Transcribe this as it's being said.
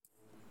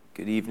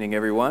Good evening,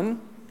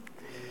 everyone.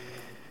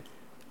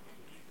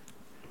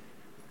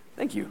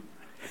 Thank you.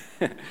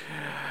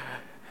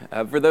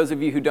 For those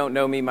of you who don't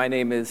know me, my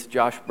name is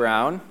Josh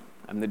Brown.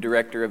 I'm the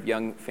Director of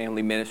Young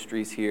Family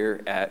Ministries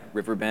here at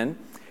Riverbend.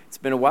 It's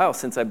been a while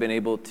since I've been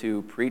able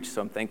to preach, so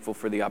I'm thankful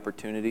for the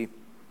opportunity.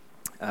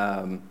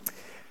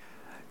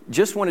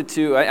 Just wanted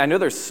to, I know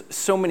there's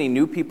so many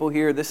new people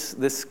here.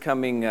 This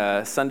coming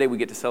Sunday, we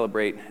get to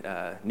celebrate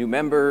new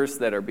members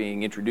that are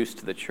being introduced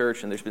to the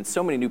church, and there's been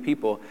so many new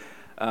people.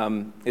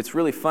 It's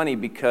really funny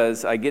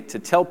because I get to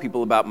tell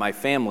people about my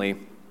family,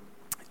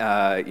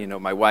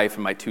 my wife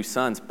and my two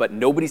sons, but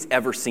nobody's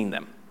ever seen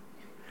them.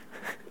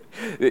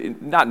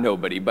 Not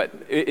nobody, but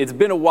it's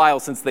been a while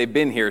since they've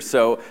been here,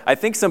 so I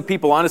think some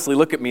people honestly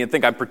look at me and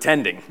think I'm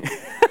pretending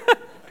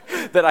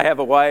that I have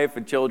a wife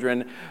and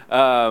children.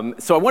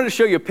 So I wanted to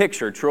show you a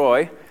picture,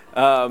 Troy.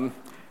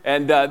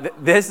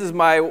 This is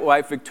my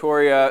wife,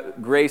 Victoria,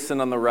 Grayson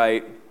on the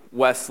right,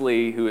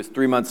 Wesley, who is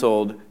 3 months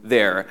old,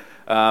 there.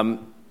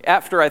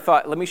 After I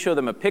thought, let me show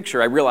them a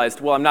picture, I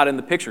realized, well, I'm not in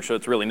the picture, so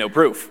it's really no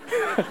proof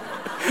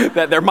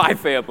that they're my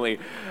family.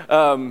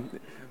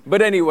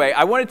 But anyway,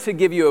 I wanted to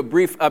give you a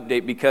brief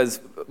update because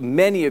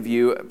many of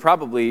you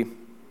probably,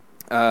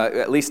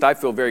 at least I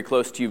feel very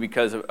close to you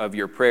because of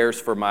your prayers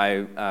for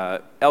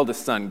my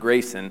eldest son,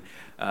 Grayson.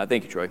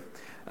 Thank you, Troy.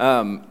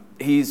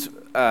 He's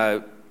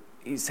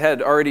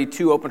had already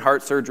 2 open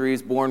heart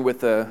surgeries, born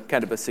with a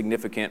kind of a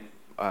significant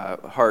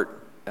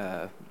heart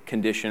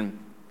condition.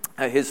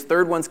 His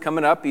third one's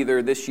coming up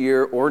either this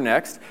year or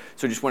next,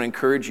 so just want to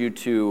encourage you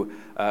to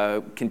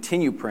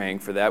continue praying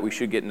for that. We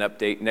should get an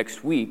update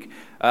next week.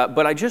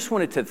 But I just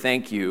wanted to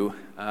thank you.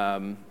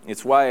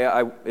 It's why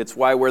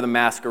I wear the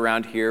mask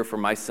around here for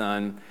my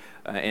son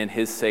and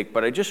his sake.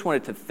 But I just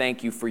wanted to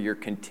thank you for your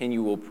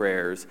continual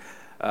prayers.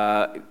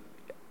 I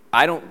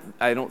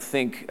don't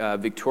think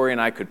Victoria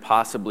and I could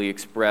possibly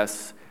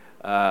express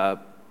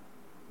what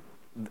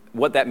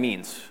that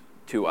means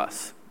to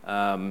us.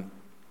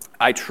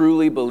 I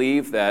truly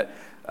believe that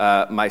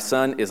my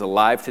son is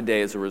alive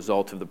today as a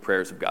result of the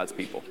prayers of God's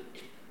people.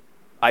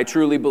 I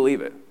truly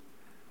believe it.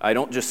 I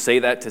don't just say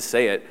that to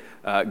say it.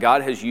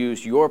 God has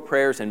used your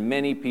prayers and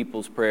many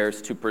people's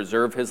prayers to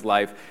preserve his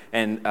life,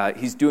 and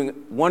he's doing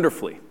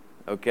wonderfully.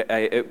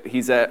 Okay,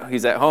 he's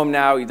at home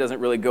now. He doesn't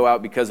really go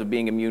out because of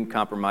being immune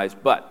compromised,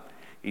 but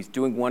he's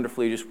doing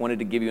wonderfully. Just wanted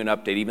to give you an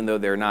update. Even though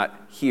they're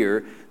not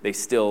here, they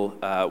still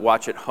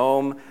watch at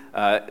home.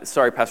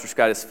 Sorry, Pastor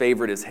Scott, his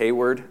favorite is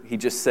Hayward. He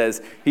just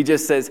says,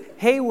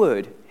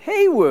 Haywood,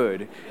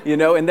 Haywood,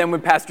 and then when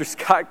Pastor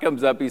Scott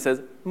comes up, he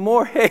says,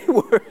 more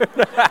Hayward.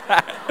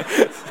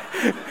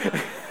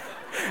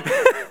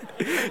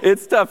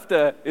 It's tough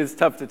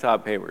to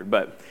top Hayward,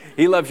 but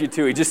he loves you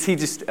too. He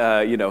just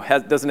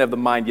doesn't have the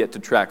mind yet to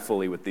track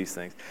fully with these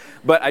things.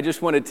 But I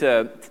just wanted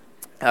to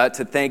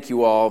thank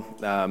you all.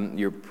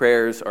 Your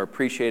prayers are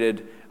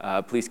appreciated.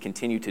 Please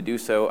continue to do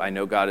so. I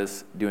know God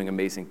is doing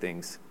amazing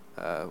things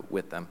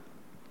with them.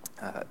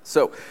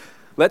 So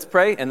let's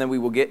pray, and then we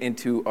will get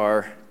into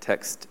our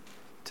text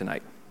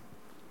tonight.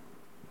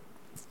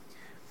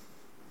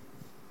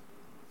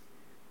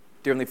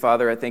 Dear Heavenly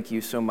Father, I thank you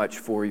so much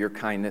for your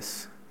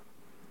kindness.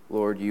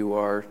 Lord, you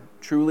are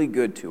truly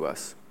good to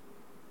us.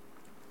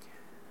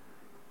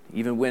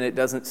 Even when it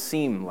doesn't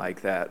seem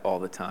like that all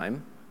the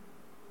time,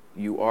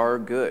 you are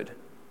good.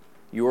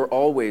 You are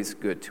always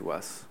good to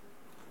us.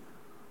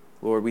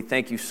 Lord, we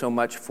thank you so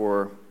much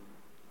for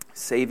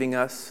saving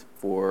us,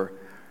 for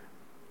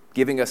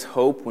giving us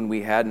hope when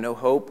we had no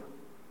hope.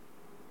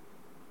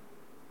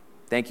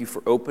 Thank you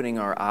for opening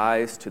our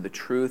eyes to the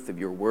truth of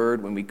your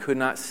word when we could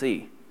not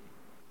see.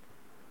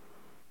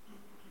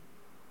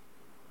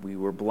 We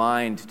were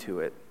blind to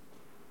it.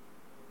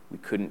 We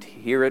couldn't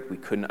hear it. We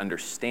couldn't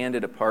understand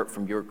it apart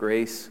from your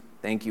grace.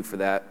 Thank you for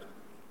that.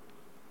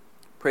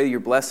 Pray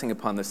your blessing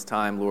upon this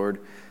time, Lord.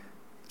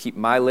 Keep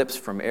my lips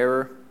from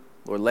error.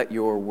 Lord, let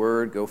your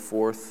word go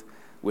forth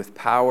with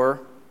power.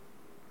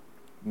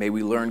 May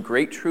we learn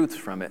great truths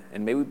from it,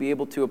 and may we be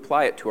able to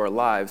apply it to our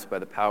lives by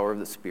the power of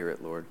the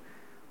Spirit, Lord.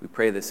 We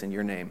pray this in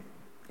your name.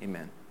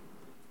 Amen.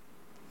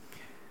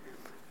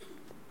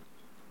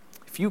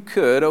 If you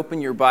could,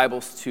 open your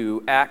Bibles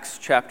to Acts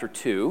chapter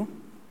 2.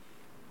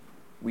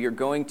 We are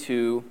going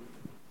to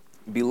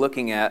be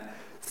looking at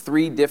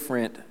 3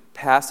 different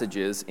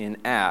passages in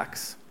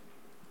Acts.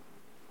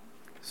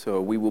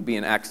 So we will be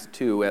in Acts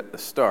 2 at the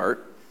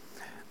start.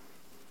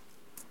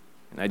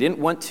 And I didn't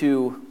want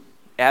to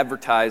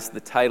advertise the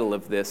title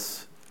of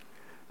this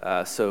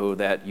so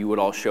that you would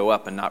all show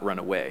up and not run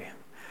away.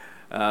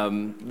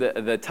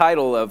 The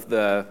title of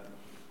the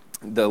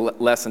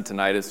lesson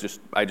tonight is just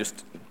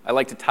I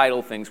like to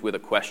title things with a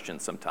question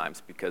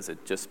sometimes because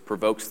it just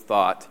provokes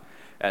thought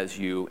as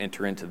you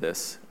enter into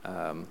this,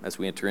 as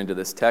we enter into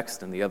this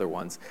text and the other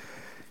ones.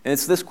 And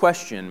it's this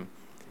question: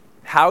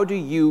 how do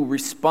you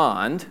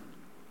respond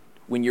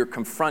when you're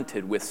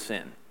confronted with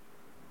sin?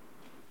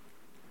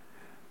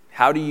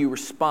 How do you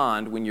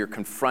respond when you're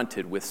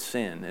confronted with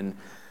sin? And,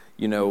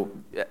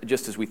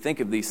 just as we think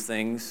of these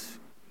things,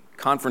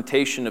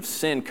 confrontation of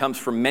sin comes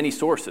from many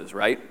sources,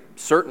 right?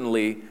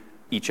 Certainly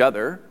each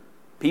other,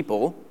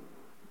 people.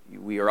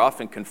 We are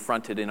often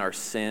confronted in our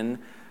sin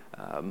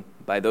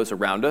by those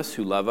around us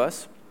who love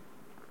us,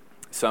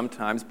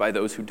 sometimes by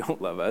those who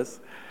don't love us.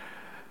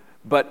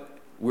 But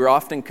we're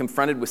often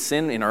confronted with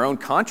sin in our own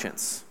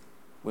conscience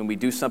when we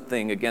do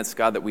something against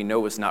God that we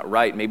know is not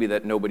right, maybe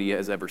that nobody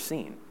has ever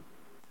seen.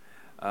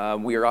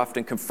 We are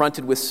often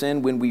confronted with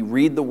sin when we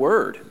read the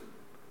Word.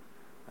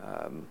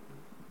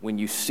 When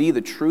you see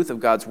the truth of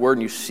God's Word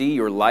and you see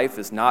your life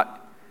is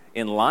not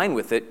in line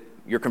with it,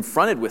 you're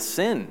confronted with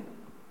sin.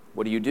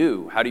 What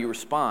do? How do you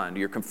respond?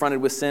 You're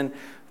confronted with sin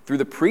through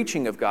the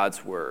preaching of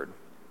God's Word.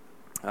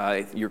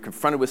 You're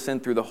confronted with sin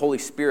through the Holy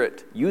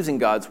Spirit using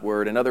God's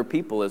Word and other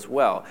people as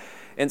well.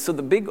 And so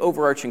the big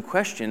overarching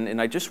question,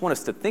 and I just want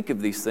us to think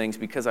of these things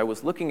because I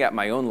was looking at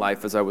my own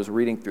life as I was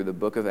reading through the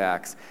book of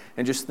Acts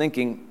and just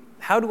thinking,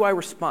 how do I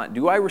respond?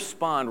 Do I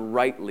respond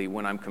rightly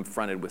when I'm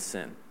confronted with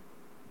sin?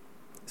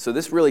 So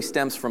this really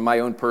stems from my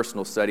own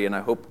personal study, and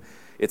I hope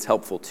it's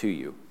helpful to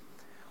you.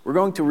 We're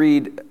going to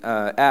read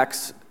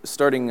Acts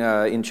starting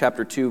in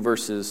chapter 2,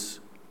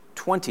 verses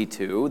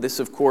 22. This,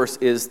 of course,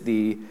 is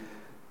the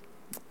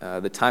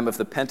time of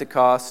the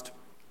Pentecost.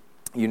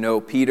 You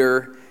know,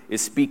 Peter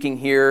is speaking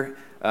here.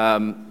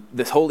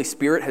 The Holy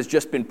Spirit has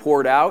just been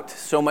poured out,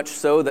 so much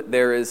so that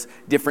there is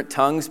different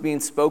tongues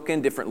being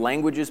spoken, different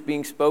languages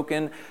being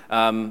spoken,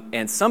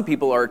 and some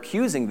people are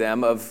accusing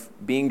them of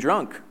being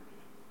drunk.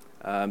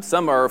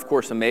 Some are, of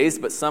course,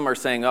 amazed, but some are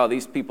saying, oh,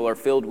 these people are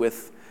filled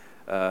with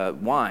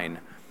wine.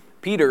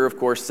 Peter, of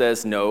course,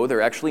 says, no,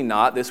 they're actually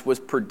not. This was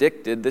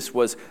predicted. This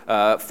was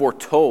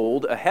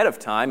foretold ahead of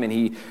time, and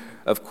he,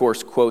 of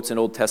course, quotes an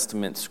Old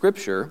Testament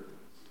scripture.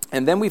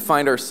 And then we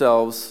find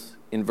ourselves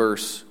in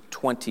verse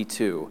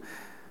 22.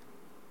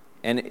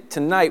 And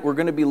tonight we're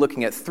going to be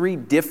looking at 3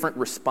 different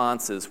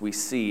responses we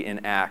see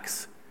in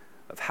Acts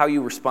of how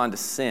you respond to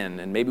sin,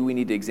 and maybe we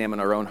need to examine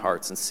our own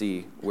hearts and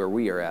see where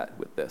we are at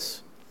with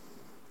this.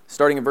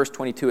 Starting in verse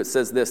 22, it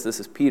says this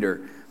is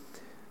Peter.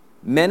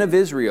 Men of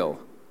Israel,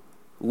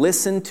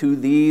 listen to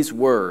these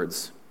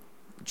words.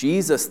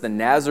 Jesus the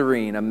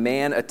Nazarene, a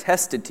man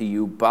attested to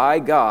you by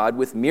God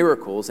with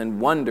miracles and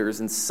wonders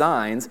and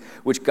signs,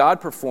 which God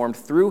performed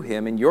through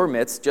him in your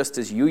midst, just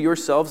as you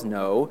yourselves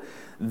know.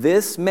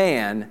 This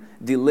man,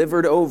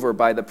 delivered over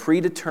by the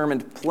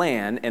predetermined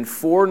plan and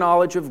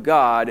foreknowledge of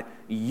God,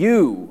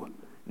 you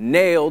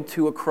nailed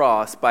to a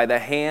cross by the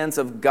hands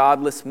of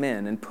godless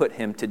men and put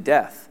him to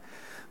death.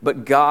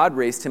 But God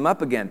raised him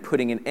up again,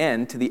 putting an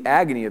end to the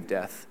agony of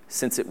death,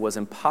 since it was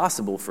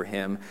impossible for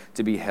him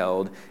to be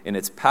held in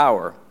its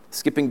power.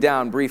 Skipping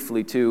down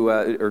briefly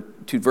to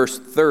verse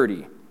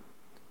 30.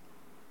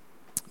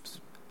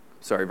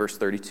 Verse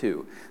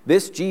 32.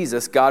 This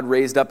Jesus God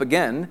raised up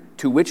again,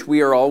 to which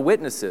we are all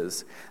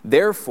witnesses.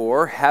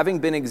 Therefore, having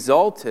been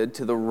exalted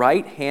to the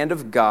right hand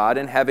of God,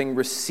 and having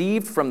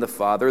received from the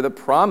Father the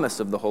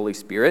promise of the Holy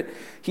Spirit,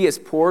 he has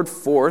poured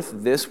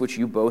forth this which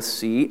you both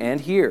see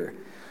and hear.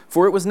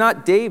 For it was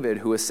not David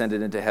who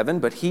ascended into heaven,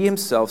 but he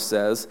himself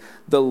says,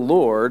 the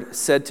Lord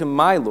said to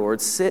my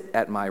Lord, sit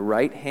at my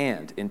right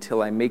hand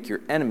until I make your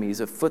enemies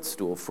a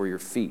footstool for your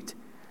feet.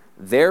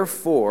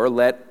 Therefore,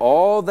 let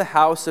all the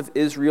house of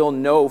Israel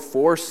know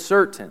for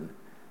certain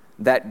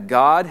that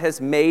God has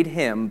made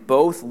him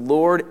both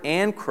Lord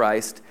and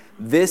Christ,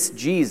 this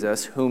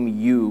Jesus whom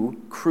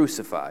you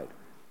crucified.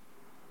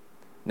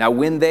 Now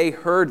when they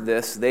heard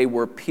this, they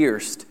were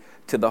pierced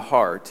to the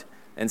heart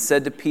and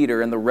said to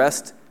Peter and the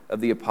rest of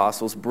the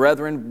apostles,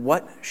 brethren,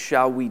 what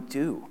shall we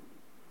do?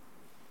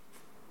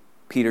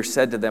 Peter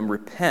said to them,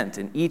 repent,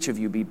 and each of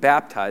you be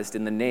baptized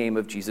in the name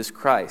of Jesus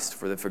Christ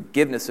for the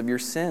forgiveness of your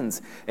sins,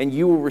 and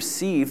you will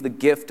receive the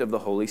gift of the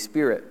Holy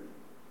Spirit.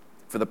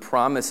 For the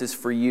promise is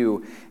for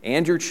you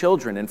and your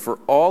children, and for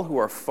all who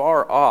are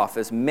far off,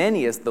 as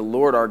many as the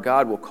Lord our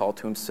God will call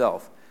to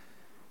himself.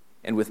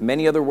 And with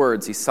many other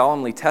words he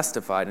solemnly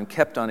testified and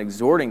kept on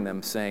exhorting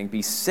them, saying,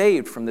 be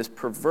saved from this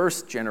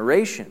perverse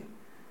generation.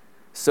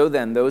 So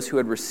then, those who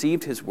had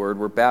received his word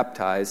were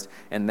baptized,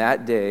 and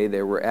that day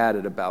there were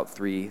added about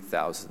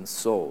 3,000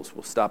 souls.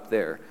 We'll stop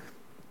there.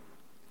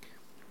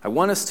 I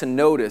want us to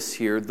notice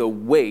here the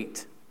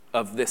weight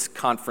of this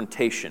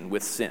confrontation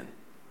with sin.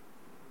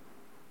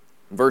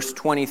 Verse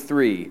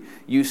 23,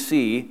 you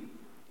see,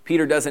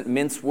 Peter doesn't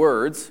mince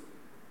words.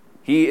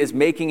 He is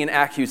making an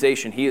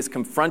accusation. He is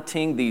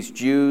confronting these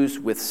Jews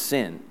with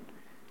sin.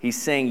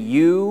 He's saying,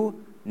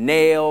 you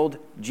nailed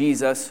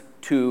Jesus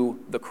to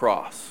the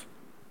cross.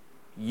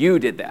 You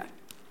did that.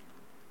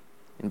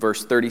 In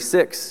verse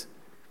 36,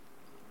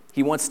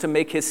 he wants to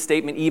make his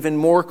statement even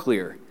more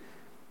clear.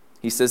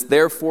 He says,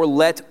 therefore,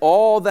 let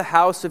all the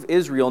house of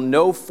Israel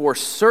know for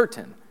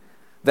certain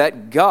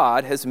that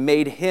God has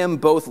made him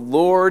both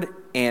Lord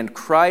and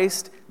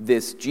Christ,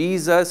 this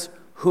Jesus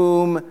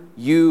whom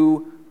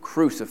you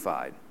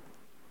crucified.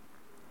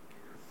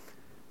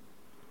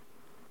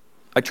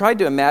 I tried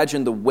to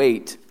imagine the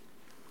weight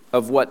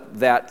of what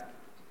that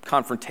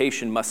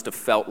confrontation must have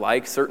felt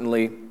like.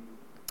 Certainly,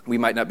 we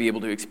might not be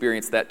able to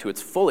experience that to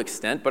its full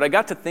extent, but I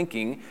got to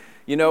thinking,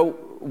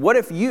 what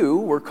if you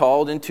were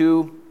called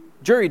into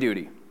jury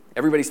duty?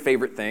 Everybody's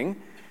favorite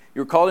thing.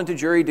 You were called into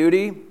jury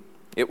duty.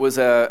 It was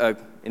a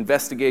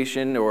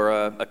investigation or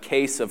a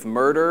case of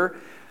murder.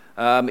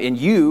 And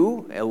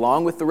you,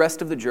 along with the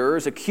rest of the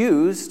jurors,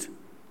 accused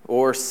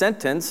or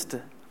sentenced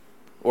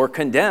or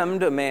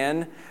condemned a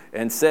man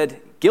and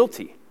said,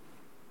 guilty.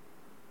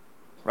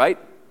 Right?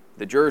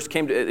 The jurors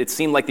it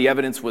seemed like the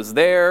evidence was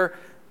there.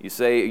 You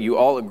say, you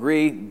all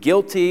agree,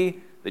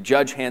 guilty. The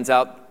judge hands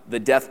out the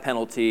death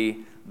penalty.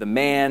 The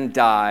man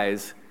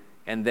dies.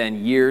 And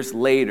then years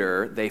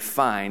later, they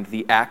find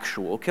the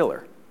actual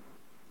killer.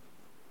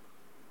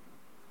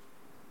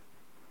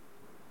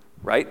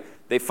 Right?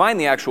 They find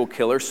the actual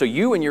killer, so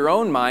you in your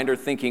own mind are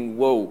thinking,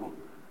 whoa,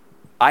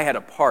 I had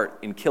a part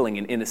in killing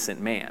an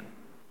innocent man.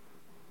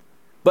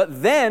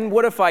 But then,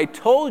 what if I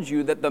told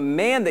you that the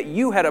man that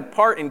you had a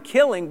part in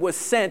killing was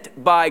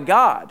sent by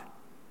God?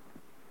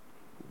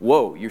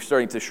 Whoa, you're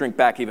starting to shrink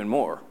back even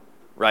more,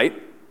 right?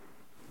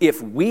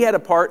 If we had a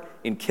part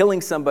in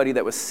killing somebody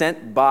that was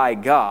sent by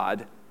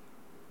God,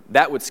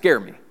 that would scare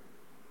me.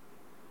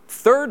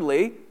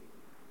 Thirdly,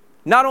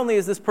 not only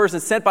is this person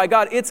sent by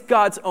God, it's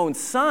God's own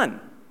son.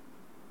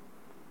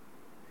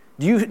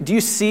 Do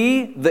you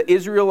see the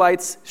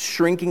Israelites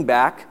shrinking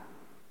back,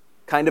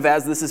 kind of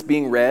as this is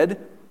being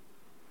read?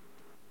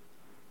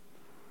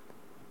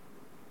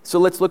 So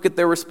let's look at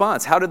their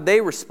response. How did they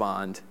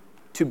respond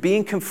to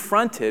being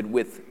confronted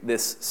with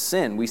this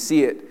sin? We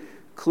see it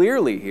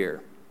clearly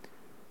here.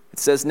 It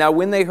says, now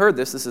when they heard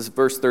this is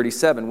verse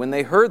 37, when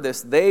they heard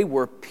this, they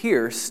were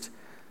pierced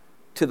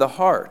to the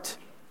heart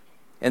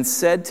and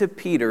said to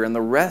Peter and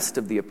the rest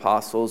of the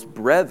apostles,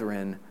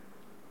 brethren,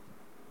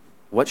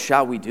 what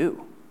shall we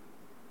do?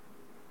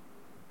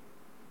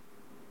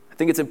 I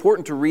think it's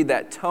important to read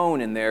that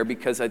tone in there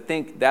because I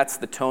think that's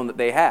the tone that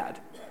they had.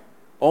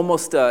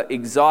 Almost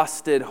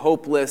exhausted,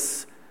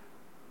 hopeless.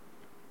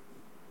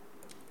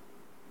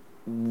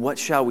 What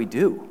shall we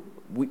do?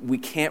 We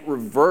can't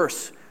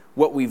reverse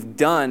what we've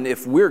done.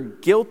 If we're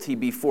guilty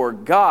before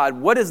God,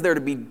 what is there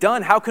to be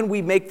done? How can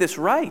we make this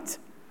right?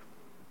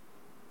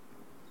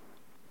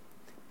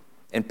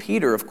 And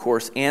Peter, of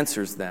course,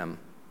 answers them.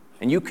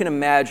 And you can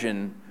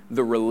imagine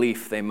the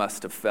relief they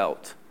must have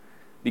felt.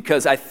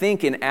 Because I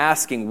think in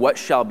asking what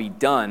shall be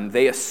done,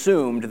 they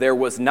assumed there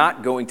was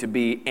not going to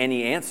be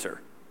any answer.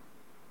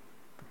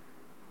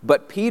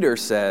 But Peter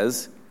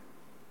says,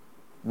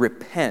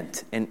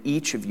 repent and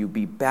each of you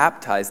be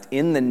baptized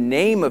in the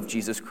name of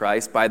Jesus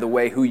Christ, by the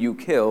way, who you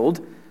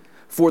killed,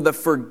 for the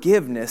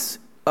forgiveness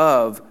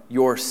of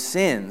your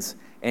sins,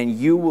 and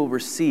you will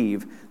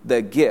receive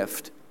the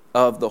gift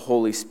of the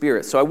Holy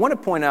Spirit. So I want to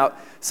point out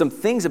some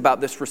things about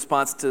this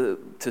response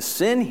to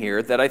sin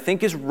here that I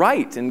think is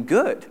right and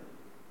good.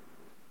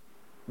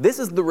 This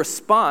is the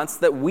response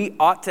that we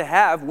ought to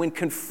have when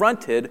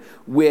confronted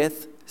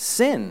with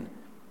sin.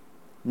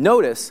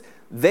 Notice,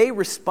 they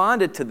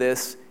responded to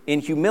this in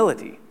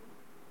humility.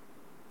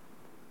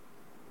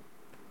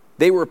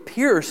 They were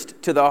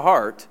pierced to the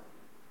heart,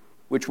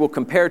 which we'll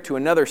compare to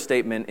another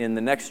statement in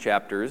the next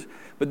chapters,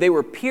 but they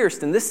were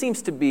pierced, and this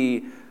seems to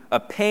be a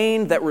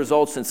pain that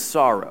results in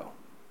sorrow.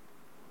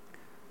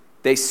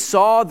 They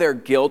saw their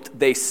guilt.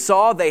 They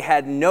saw they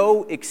had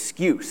no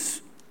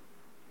excuse.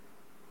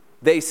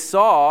 They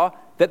saw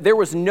that there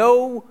was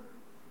no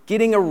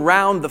getting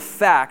around the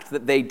fact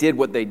that they did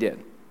what they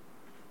did.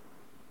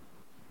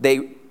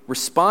 They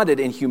responded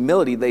in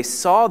humility. They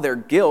saw their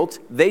guilt.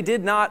 They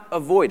did not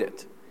avoid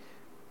it.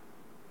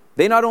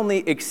 They not only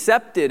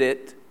accepted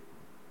it,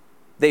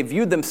 they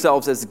viewed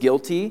themselves as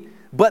guilty,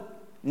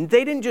 but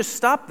they didn't just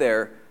stop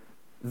there.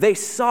 They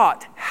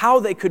sought how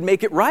they could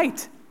make it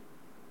right.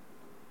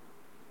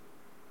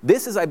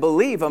 This is, I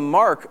believe, a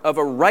mark of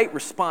a right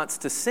response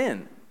to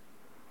sin.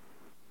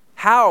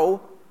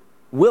 How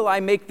will I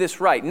make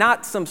this right?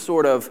 Not some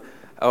sort of,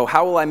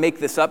 how will I make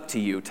this up to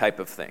you type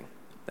of thing.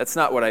 That's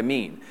not what I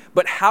mean.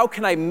 But how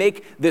can I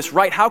make this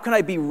right? How can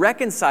I be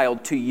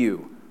reconciled to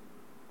you?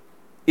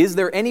 Is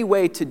there any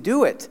way to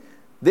do it?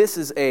 This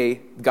is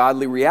a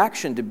godly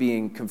reaction to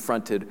being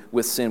confronted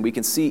with sin. We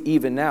can see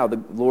even now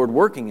the Lord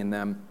working in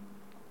them.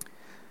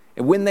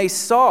 And when they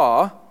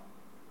saw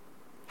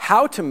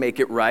how to make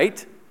it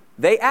right,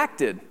 they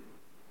acted,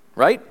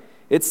 right?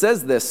 It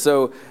says this,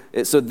 so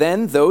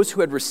then those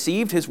who had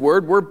received his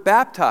word were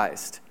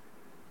baptized.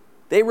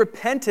 They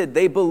repented,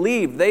 they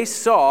believed, they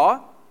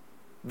saw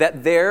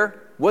that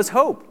there was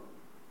hope.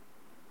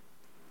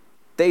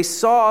 They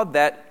saw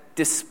that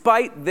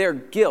despite their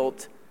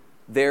guilt,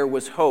 there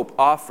was hope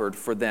offered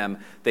for them.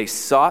 They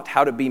sought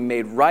how to be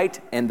made right,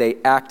 and they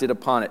acted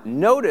upon it.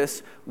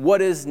 Notice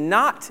what is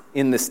not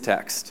in this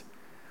text.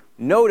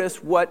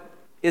 Notice what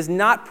is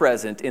not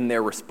present in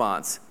their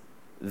response.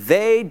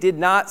 They did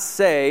not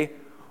say,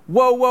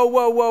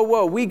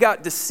 whoa, we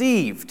got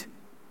deceived.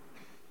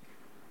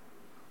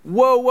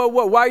 Whoa,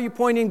 why are you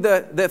pointing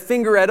the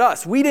finger at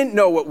us? We didn't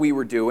know what we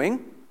were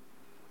doing.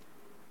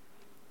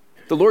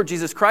 The Lord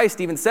Jesus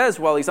Christ even says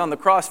while he's on the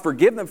cross,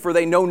 forgive them for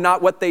they know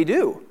not what they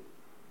do.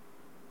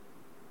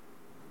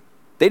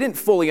 They didn't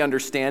fully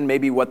understand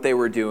maybe what they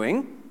were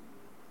doing,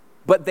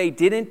 but they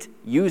didn't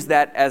use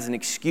that as an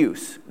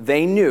excuse.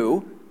 They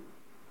knew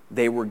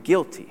they were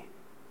guilty.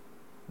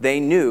 They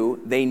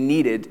knew they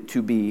needed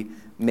to be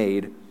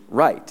made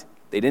right.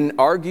 They didn't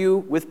argue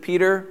with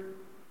Peter.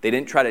 They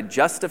didn't try to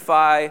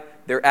justify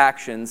their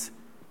actions.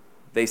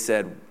 They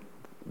said,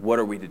 "What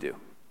are we to do?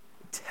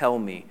 Tell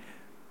me,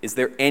 is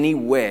there any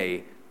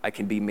way I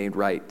can be made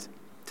right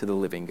to the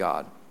living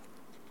God?"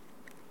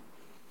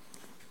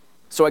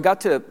 So I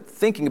got to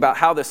thinking about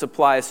how this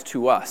applies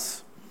to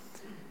us.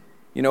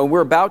 You know,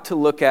 we're about to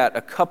look at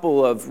a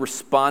couple of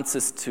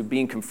responses to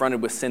being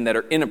confronted with sin that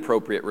are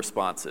inappropriate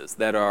responses,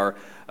 that are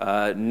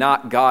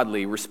not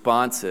godly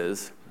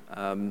responses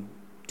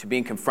to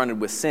being confronted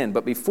with sin.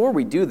 But before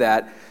we do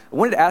that, I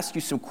wanted to ask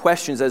you some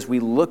questions as we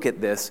look at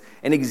this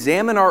and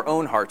examine our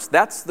own hearts.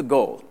 That's the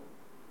goal.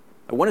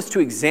 I want us to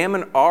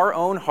examine our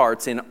own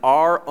hearts in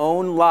our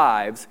own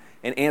lives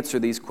and answer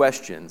these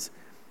questions.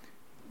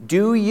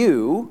 Do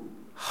you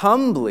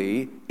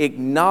humbly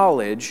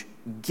acknowledge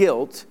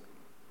guilt,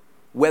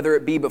 whether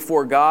it be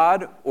before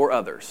God or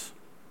others?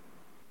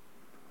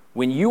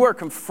 When you are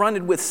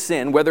confronted with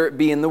sin, whether it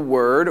be in the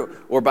Word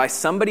or by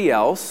somebody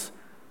else,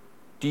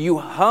 do you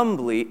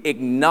humbly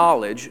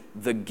acknowledge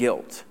the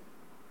guilt?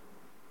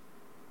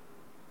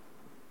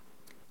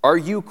 Are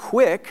you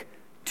quick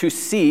to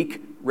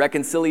seek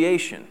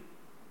reconciliation?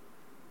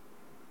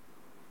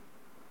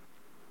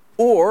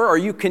 Or are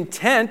you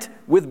content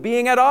with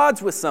being at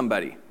odds with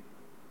somebody?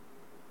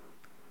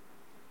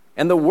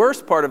 And the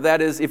worst part of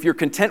that is if you're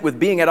content with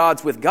being at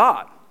odds with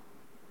God.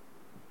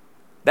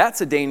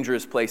 That's a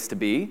dangerous place to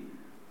be.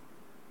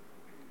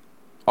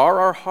 Are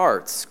our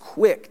hearts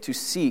quick to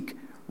seek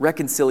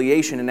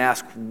reconciliation and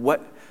ask,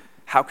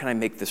 how can I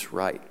make this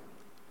right?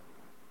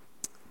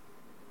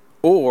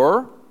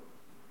 Or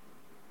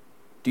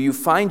do you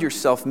find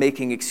yourself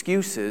making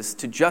excuses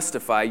to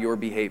justify your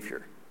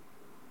behavior?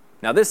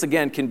 Now this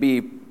again can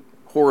be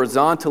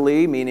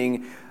horizontally,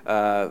 meaning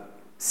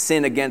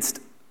sin against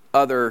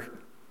other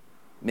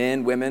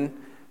men, women,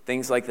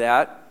 things like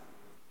that.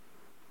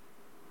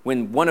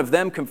 When one of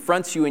them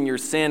confronts you in your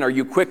sin, are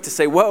you quick to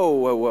say,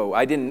 whoa,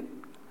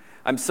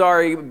 I'm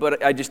sorry,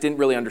 but I just didn't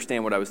really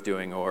understand what I was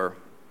doing? Or,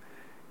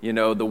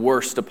 the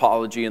worst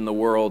apology in the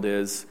world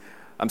is,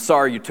 I'm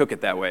sorry you took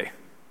it that way.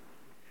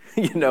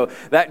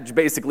 That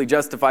basically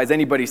justifies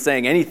anybody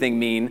saying anything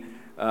mean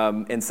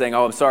and saying,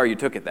 I'm sorry you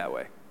took it that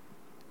way.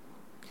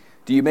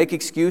 Do you make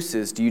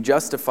excuses? Do you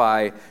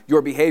justify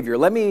your behavior?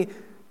 Let me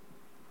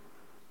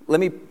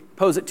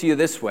pose it to you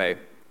this way.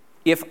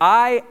 If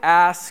I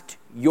asked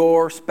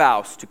your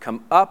spouse to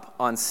come up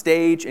on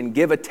stage and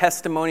give a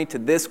testimony to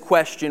this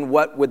question,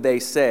 what would they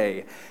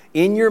say?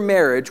 In your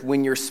marriage,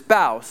 when your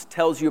spouse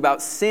tells you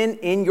about sin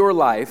in your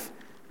life,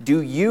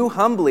 do you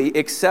humbly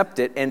accept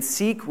it and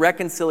seek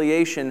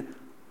reconciliation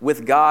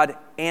with God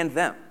and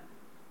them?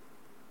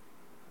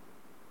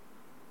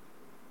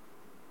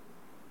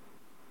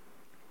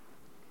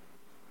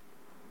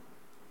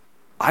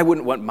 I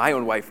wouldn't want my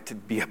own wife to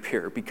be up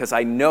here because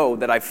I know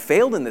that I've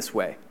failed in this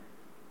way.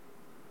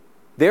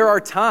 There are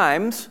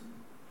times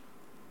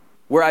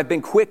where I've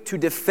been quick to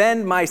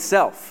defend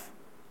myself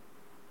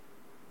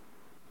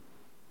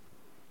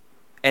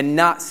and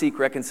not seek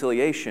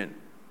reconciliation.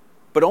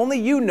 But only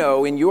you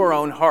know in your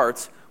own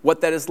hearts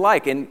what that is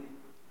like. And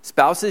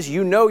spouses,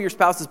 you know your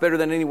spouse is better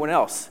than anyone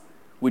else.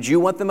 Would you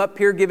want them up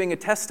here giving a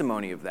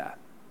testimony of that?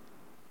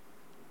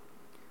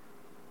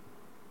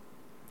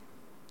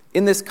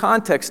 In this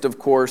context, of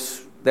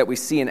course, that we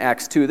see in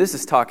Acts 2, this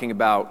is talking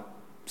about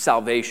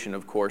salvation,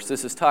 of course.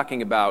 This is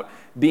talking about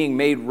being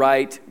made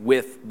right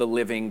with the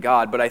living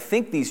God. But I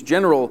think these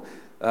general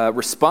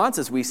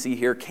responses we see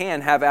here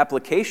can have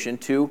application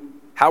to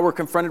how we're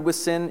confronted with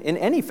sin in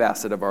any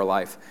facet of our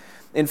life.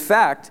 In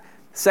fact,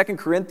 2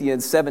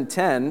 Corinthians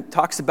 7:10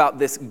 talks about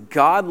this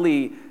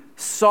godly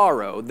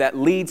sorrow that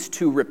leads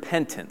to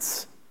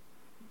repentance.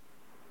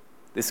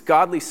 This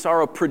godly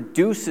sorrow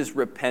produces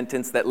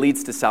repentance that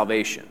leads to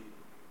salvation.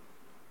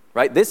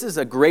 Right? This is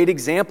a great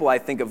example, I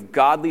think, of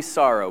godly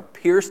sorrow,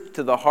 pierced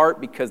to the heart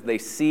because they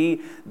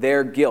see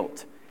their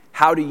guilt.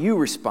 How do you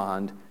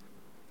respond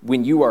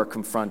when you are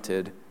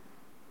confronted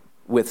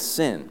with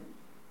sin?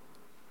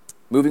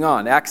 Moving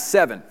on, Acts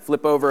 7.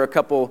 Flip over a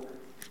couple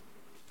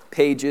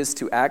pages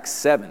to Acts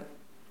 7.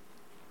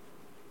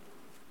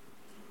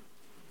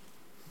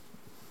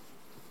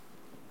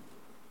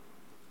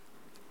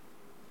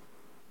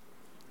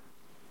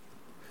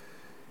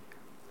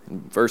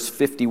 Verse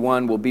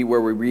 51 will be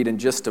where we read in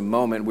just a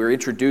moment. We're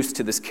introduced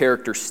to this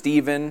character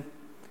Stephen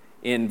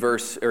in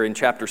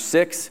chapter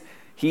 6.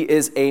 He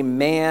is a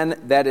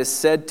man that is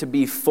said to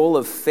be full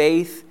of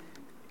faith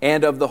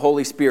and of the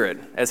Holy Spirit.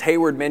 As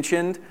Hayward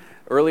mentioned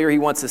earlier, he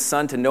wants his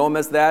son to know him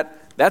as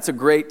that. That's a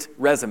great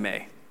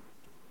resume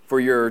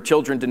for your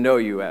children to know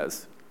you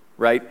as,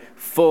 right?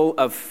 Full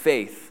of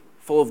faith,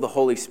 full of the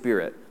Holy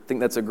Spirit. I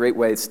think that's a great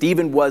way.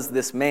 Stephen was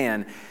this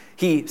man.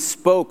 He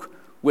spoke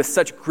with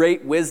such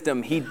great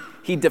wisdom.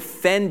 He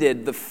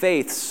defended the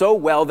faith so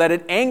well that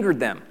it angered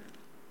them.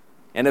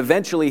 And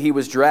eventually he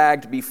was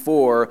dragged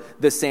before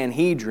the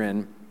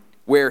Sanhedrin,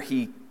 where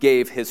he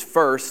gave his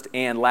first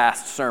and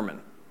last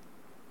sermon.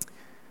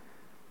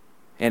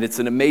 And it's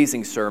an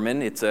amazing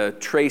sermon. It's a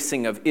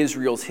tracing of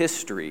Israel's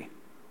history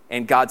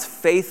and God's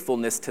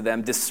faithfulness to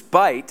them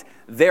despite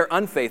their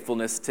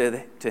unfaithfulness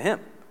to him.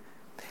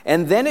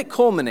 And then it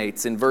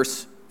culminates in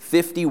verse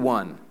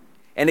 51.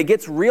 And it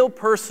gets real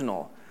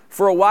personal.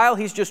 For a while,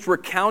 he's just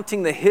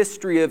recounting the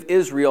history of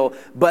Israel,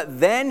 but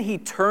then he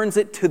turns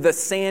it to the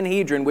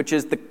Sanhedrin, which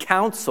is the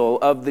council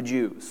of the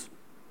Jews,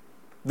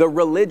 the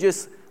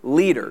religious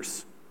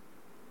leaders.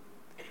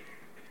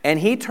 And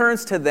he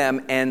turns to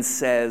them and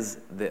says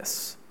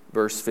this,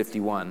 verse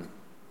 51.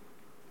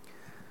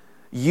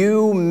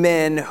 You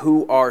men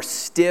who are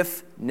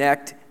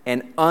stiff-necked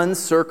and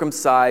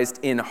uncircumcised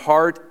in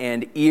heart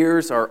and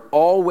ears are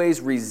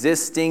always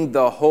resisting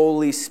the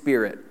Holy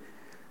Spirit.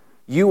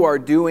 You are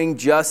doing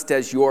just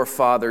as your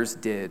fathers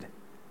did.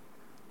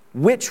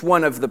 Which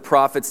one of the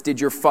prophets did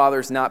your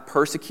fathers not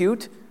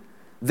persecute?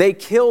 They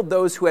killed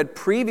those who had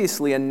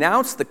previously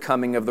announced the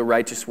coming of the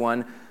righteous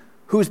one,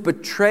 whose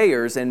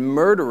betrayers and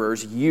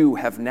murderers you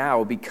have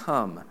now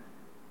become.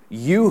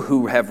 You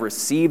who have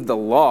received the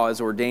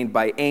laws ordained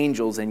by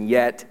angels and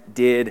yet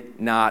did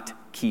not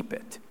keep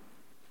it.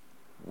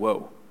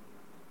 Whoa.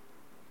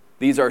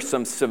 These are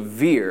some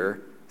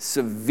severe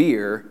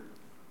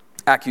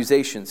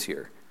accusations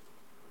here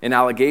and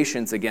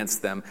allegations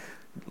against them.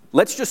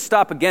 Let's just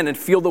stop again and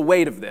feel the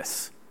weight of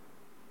this.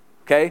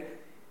 Okay?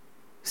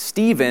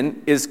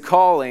 Stephen is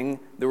calling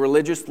the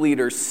religious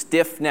leaders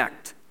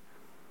stiff-necked.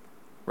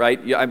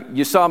 Right?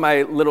 You saw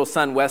my little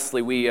son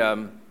Wesley.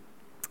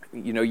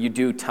 You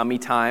do tummy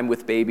time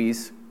with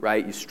babies,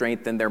 right? You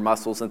strengthen their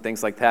muscles and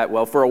things like that.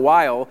 Well, for a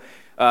while,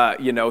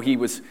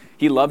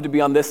 he loved to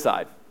be on this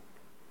side,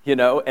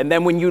 and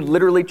then when you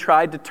literally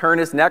tried to turn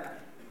his neck,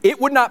 it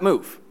would not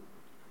move.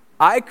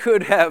 I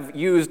could have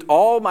used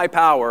all my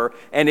power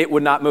and it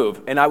would not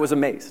move, and I was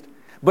amazed.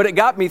 But it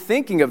got me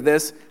thinking of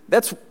this.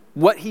 That's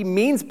what he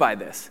means by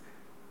this.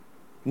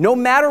 No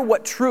matter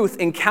what truth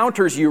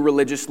encounters you,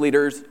 religious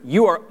leaders,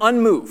 you are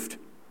unmoved.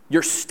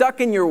 You're stuck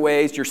in your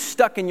ways. You're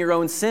stuck in your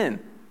own sin.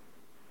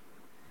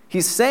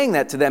 He's saying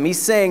that to them. He's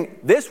saying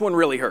this one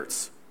really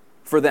hurts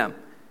for them.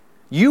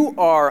 You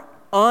are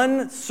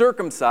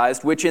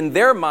uncircumcised, which in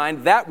their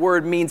mind, that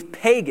word means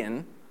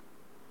pagan.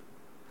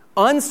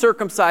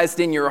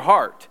 Uncircumcised in your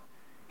heart.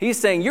 He's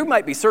saying you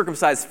might be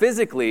circumcised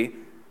physically,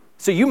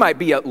 so you might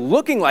be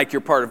looking like you're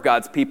part of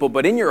God's people,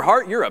 but in your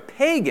heart, you're a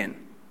pagan.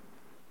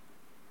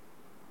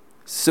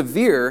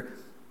 Severe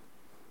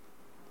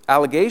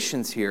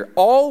allegations here.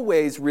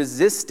 Always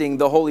resisting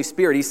the Holy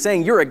Spirit. He's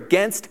saying you're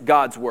against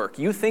God's work.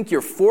 You think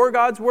you're for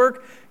God's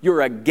work,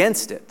 you're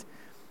against it.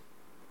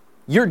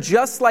 You're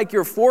just like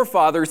your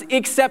forefathers,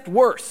 except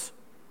worse.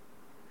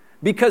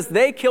 Because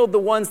they killed the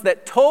ones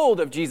that told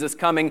of Jesus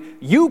coming.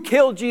 You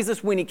killed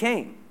Jesus when he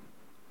came.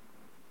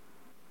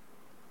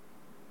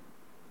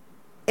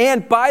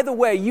 And by the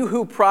way, you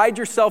who pride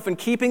yourself in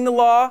keeping the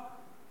law,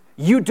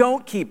 you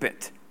don't keep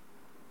it.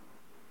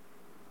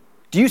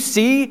 Do you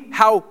see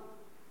how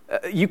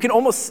you can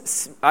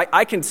almost,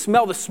 I can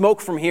smell the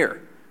smoke from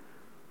here,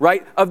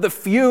 right? Of the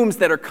fumes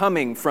that are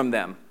coming from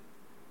them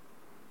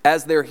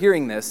as they're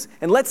hearing this.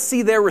 And let's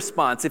see their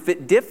response, if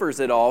it differs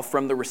at all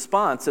from the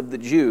response of the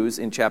Jews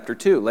in chapter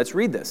 2. Let's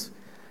read this.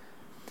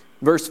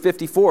 Verse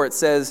 54, it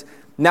says,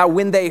 Now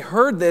when they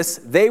heard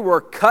this, they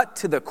were cut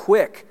to the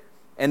quick,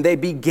 and they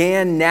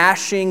began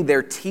gnashing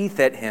their teeth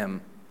at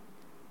him.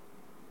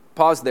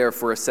 Pause there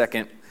for a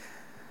second,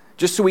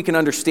 just so we can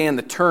understand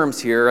the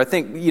terms here. I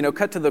think,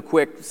 cut to the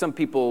quick, some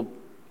people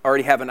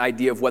already have an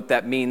idea of what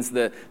that means.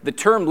 The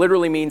term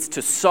literally means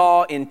to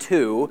saw in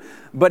two,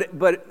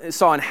 but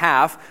saw in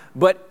half,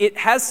 but it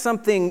has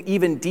something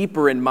even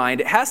deeper in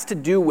mind. It has to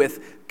do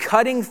with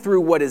cutting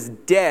through what is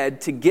dead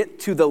to get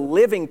to the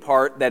living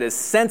part that is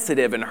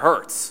sensitive and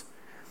hurts.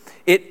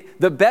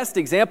 The best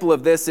example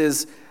of this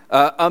is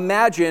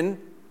imagine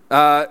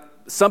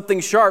something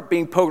sharp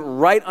being poked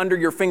right under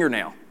your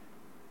fingernail.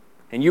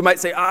 And you might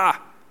say,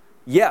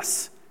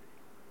 yes.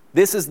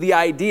 This is the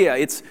idea.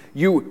 It's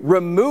you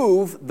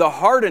remove the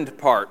hardened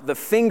part, the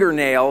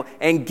fingernail,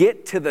 and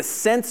get to the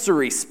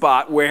sensory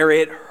spot where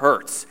it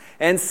hurts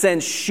and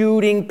sends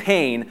shooting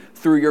pain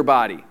through your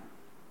body.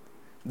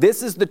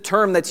 This is the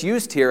term that's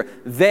used here.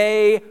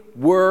 They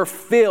were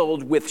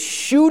filled with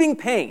shooting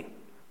pain. It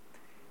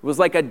was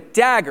like a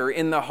dagger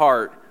in the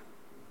heart.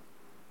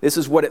 This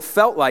is what it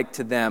felt like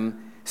to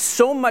them.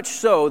 So much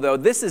so, though,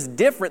 this is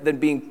different than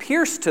being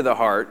pierced to the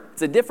heart.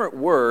 It's a different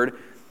word.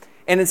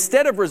 And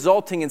instead of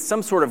resulting in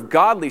some sort of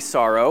godly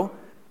sorrow,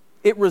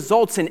 it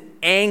results in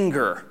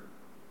anger.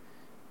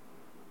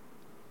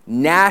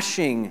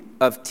 Gnashing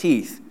of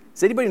teeth.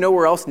 Does anybody know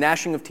where else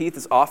gnashing of teeth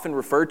is often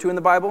referred to in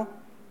the Bible?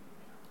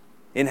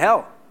 In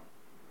hell.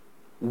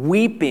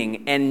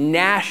 Weeping and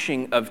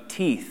gnashing of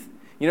teeth.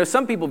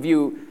 Some people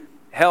view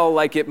hell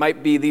like it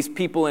might be these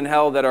people in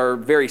hell that are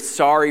very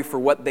sorry for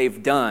what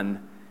they've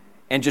done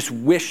and just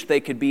wish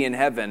they could be in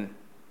heaven.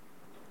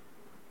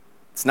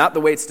 It's not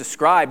the way it's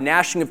described.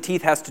 Gnashing of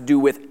teeth has to do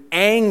with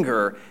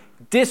anger,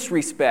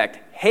 disrespect,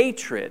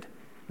 hatred.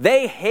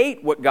 They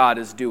hate what God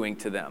is doing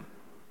to them.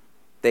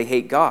 They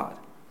hate God.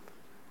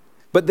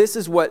 But this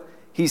is what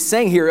he's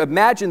saying here.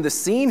 Imagine the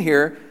scene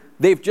here.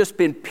 They've just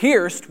been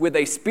pierced with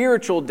a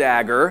spiritual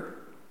dagger,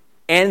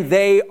 and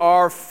they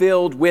are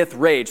filled with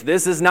rage.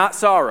 This is not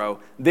sorrow.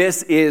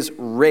 This is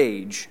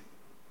rage.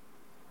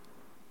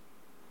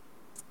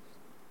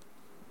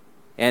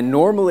 And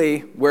normally,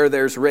 where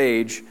there's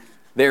rage,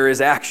 there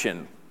is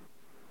action.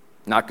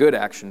 Not good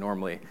action,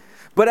 normally.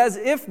 But as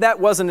if that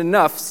wasn't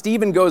enough,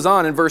 Stephen goes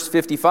on in verse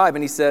 55,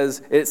 and it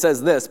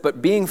says this,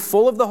 "But being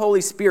full of the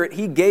Holy Spirit,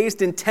 he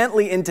gazed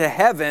intently into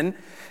heaven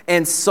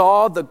and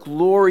saw the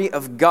glory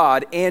of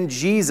God and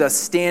Jesus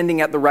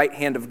standing at the right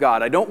hand of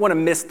God." I don't want to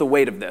miss the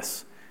weight of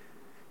this,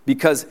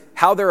 because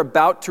how they're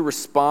about to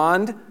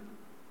respond,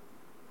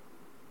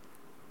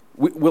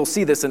 we'll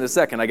see this in a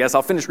second, I guess.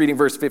 I'll finish reading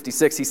verse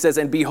 56. He says,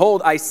 "And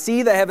behold, I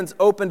see the heavens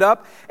opened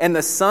up and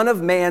the Son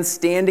of Man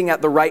standing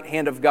at the right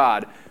hand of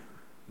God."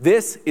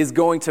 This is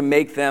going to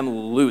make them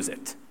lose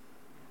it.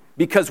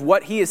 Because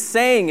what he is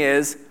saying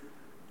is,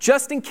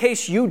 just in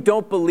case you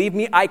don't believe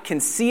me, I can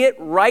see it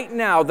right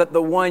now that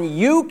the one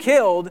you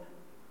killed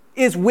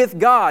is with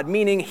God,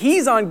 meaning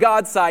he's on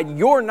God's side,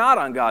 you're not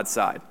on God's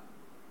side.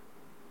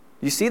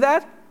 You see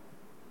that?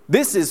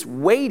 This is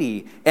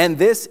weighty, and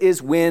this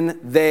is when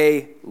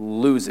they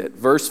lose it.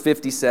 Verse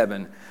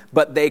 57,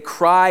 "But they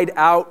cried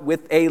out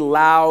with a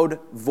loud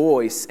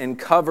voice and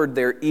covered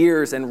their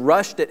ears and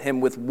rushed at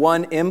him with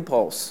one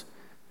impulse.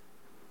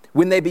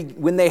 When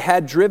they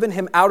had driven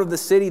him out of the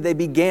city, they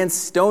began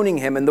stoning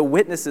him, and the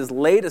witnesses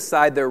laid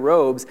aside their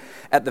robes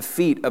at the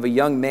feet of a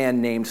young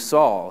man named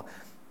Saul.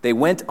 They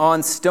went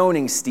on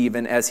stoning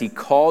Stephen as he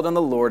called on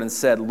the Lord and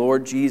said,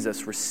 'Lord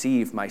Jesus,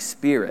 receive my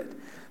spirit.'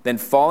 Then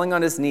falling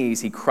on his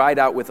knees, he cried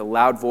out with a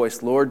loud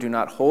voice, 'Lord, do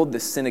not hold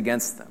this sin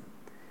against them.'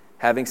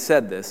 Having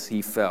said this,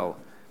 he fell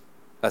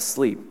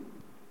asleep."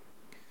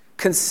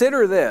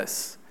 Consider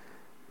this.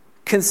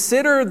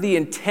 Consider the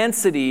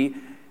intensity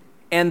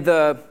and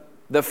the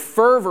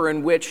fervor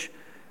in which,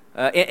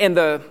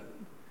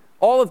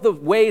 all of the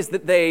ways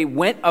that they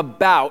went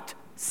about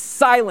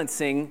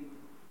silencing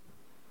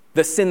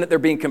the sin that they're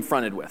being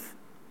confronted with.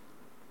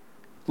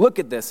 Look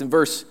at this in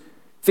verse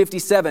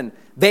 57.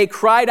 "They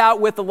cried out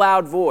with a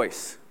loud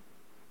voice."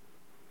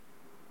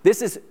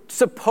 This is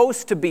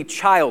supposed to be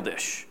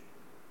childish.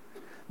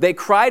 They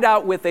cried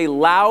out with a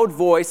loud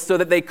voice so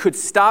that they could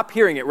stop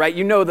hearing it, right?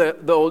 You know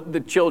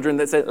the children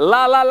that say,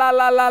 "La, la, la,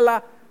 la, la,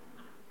 la."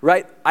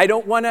 Right? I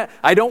don't want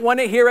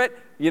to hear it.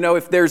 You know,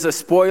 if there's a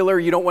spoiler,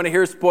 you don't want to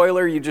hear a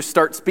spoiler. You just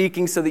start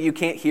speaking so that you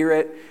can't hear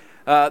it.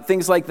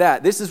 Things like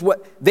that. This is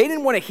what they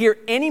didn't want to hear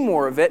any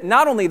more of it.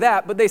 Not only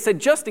that, but they said,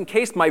 just in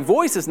case my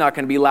voice is not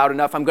going to be loud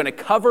enough, I'm going to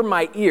cover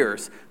my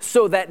ears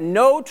so that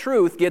no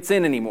truth gets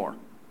in anymore.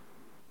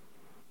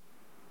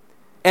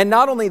 And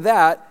not only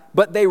that,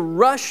 but they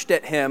rushed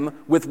at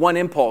him with one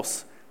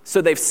impulse. So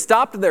they've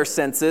stopped their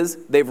senses,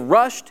 they've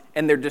rushed,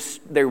 and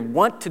they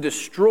want to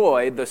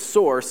destroy the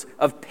source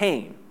of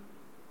pain.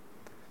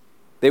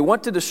 They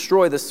want to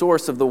destroy the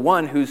source of the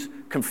one who's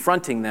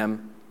confronting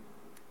them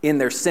in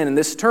their sin. And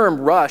this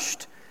term,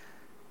 rushed,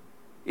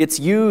 it's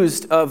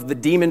used of the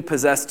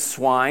demon-possessed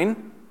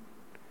swine.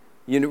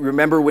 You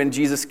remember when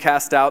Jesus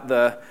cast out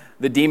the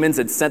demons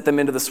and sent them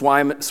into the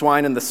swine,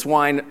 and the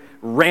swine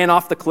ran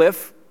off the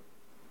cliff?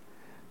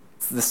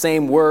 It's the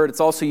same word. It's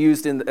also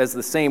used as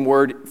the same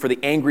word for the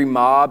angry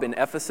mob in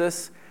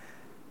Ephesus.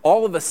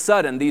 All of a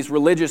sudden, these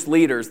religious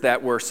leaders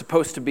that were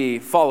supposed to be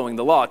following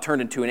the law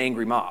turned into an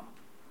angry mob.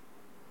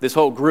 This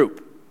whole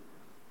group.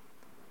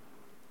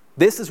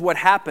 This is what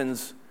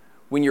happens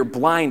when you're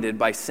blinded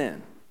by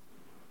sin.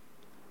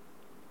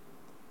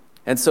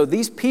 And so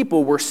these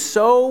people were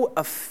so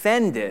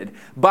offended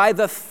by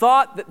the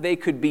thought that they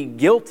could be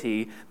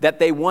guilty that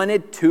they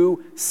wanted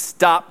to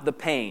stop the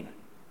pain.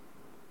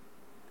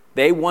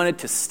 They wanted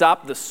to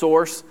stop the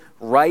source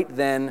right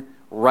then,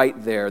 right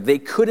there. They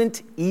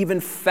couldn't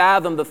even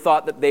fathom the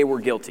thought that they were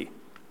guilty.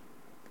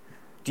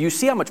 Do you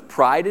see how much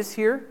pride is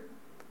here?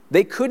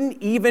 They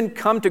couldn't even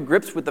come to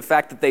grips with the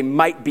fact that they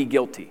might be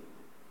guilty.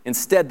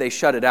 Instead, they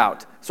shut it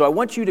out. So I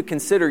want you to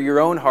consider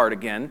your own heart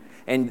again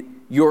and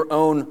your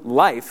own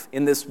life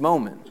in this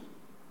moment.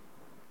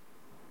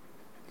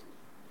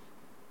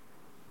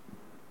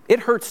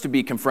 It hurts to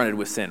be confronted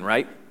with sin,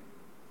 right?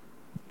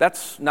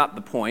 That's not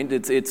the point.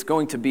 It's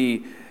going to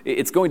be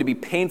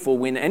painful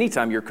when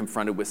anytime you're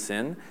confronted with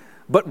sin.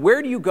 But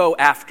where do you go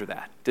after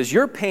that? Does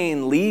your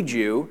pain lead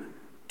you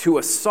to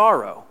a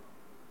sorrow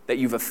that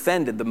you've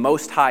offended the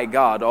Most High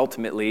God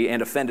ultimately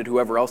and offended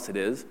whoever else it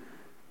is?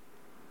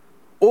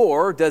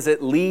 Or does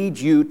it lead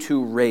you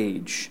to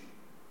rage?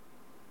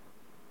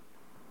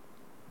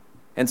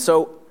 And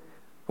so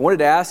I wanted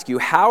to ask you,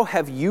 how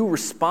have you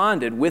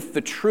responded with the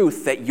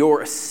truth that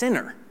you're a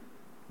sinner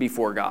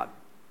before God?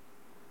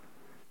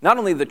 Not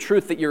only the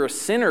truth that you're a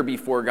sinner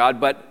before God,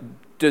 but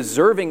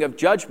deserving of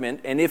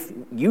judgment, and if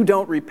you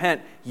don't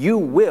repent, you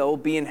will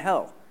be in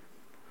hell.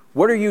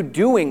 What are you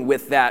doing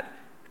with that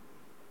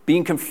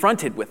being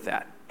confronted with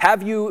that?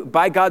 Have you,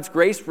 by God's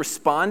grace,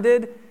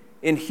 responded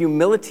in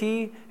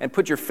humility and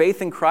put your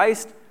faith in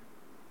Christ?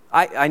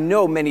 I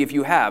know many of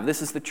you have.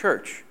 This is the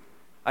church,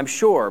 I'm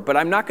sure. But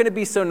I'm not going to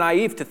be so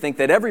naive to think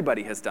that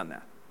everybody has done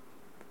that.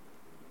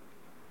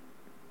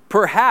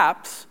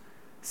 Perhaps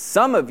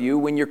some of you,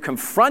 when you're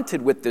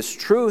confronted with this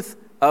truth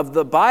of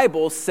the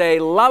Bible, say,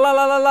 la, la,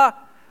 la, la, la,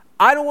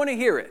 I don't want to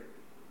hear it.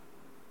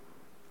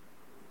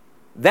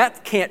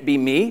 That can't be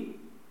me.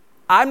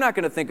 I'm not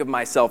going to think of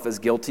myself as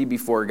guilty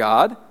before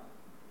God.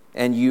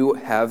 And you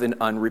have an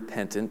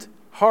unrepentant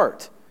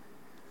heart.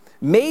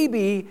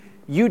 Maybe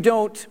you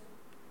don't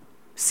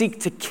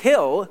seek to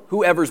kill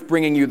whoever's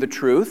bringing you the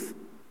truth.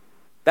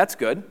 That's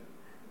good.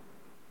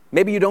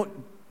 Maybe you don't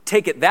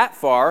take it that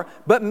far,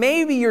 but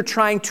maybe you're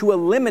trying to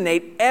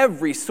eliminate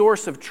every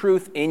source of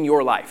truth in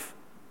your life.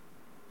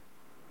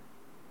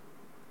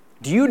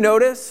 Do you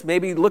notice,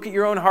 maybe look at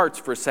your own hearts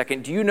for a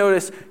second, do you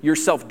notice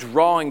yourself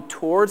drawing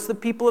towards the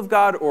people of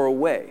God or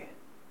away?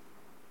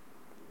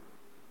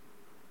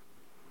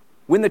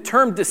 When the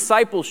term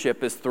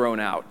discipleship is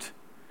thrown out,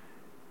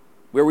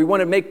 where we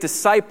want to make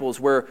disciples,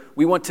 where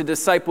we want to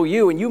disciple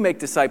you and you make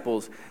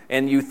disciples,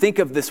 and you think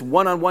of this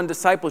one-on-one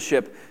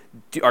discipleship,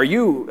 are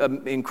you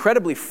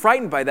incredibly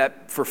frightened by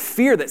that for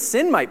fear that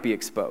sin might be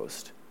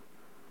exposed?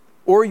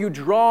 Or are you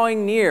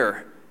drawing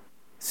near,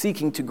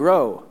 seeking to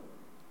grow?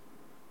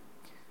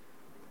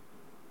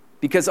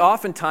 Because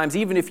oftentimes,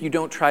 even if you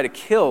don't try to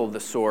kill the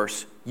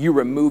source, you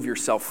remove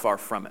yourself far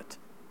from it.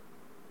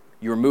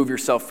 You remove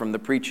yourself from the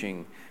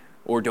preaching,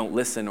 or don't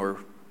listen, or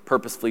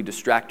purposefully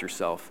distract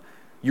yourself.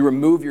 You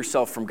remove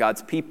yourself from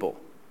God's people.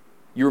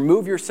 You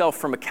remove yourself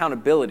from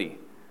accountability.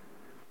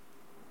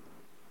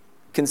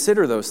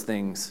 Consider those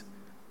things.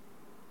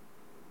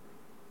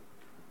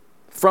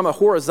 From a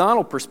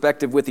horizontal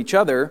perspective with each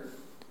other,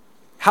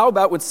 how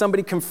about when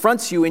somebody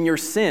confronts you in your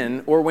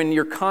sin, or when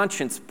your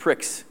conscience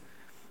pricks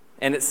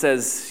and it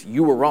says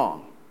you were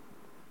wrong?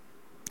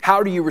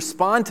 How do you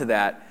respond to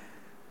that?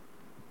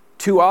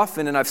 Too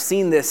often, and I've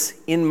seen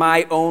this in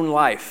my own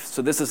life,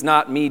 so this is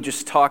not me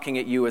just talking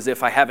at you as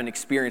if I haven't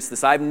experienced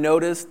this. I've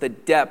noticed the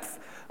depth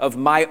of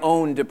my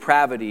own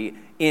depravity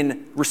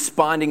in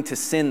responding to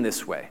sin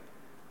this way.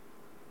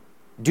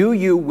 Do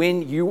you,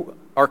 when you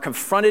are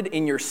confronted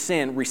in your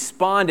sin,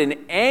 respond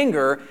in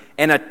anger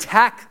and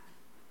attack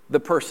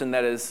the person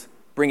that is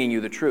bringing you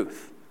the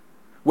truth?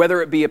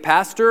 Whether it be a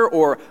pastor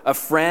or a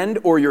friend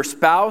or your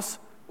spouse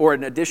or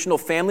an additional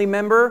family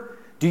member,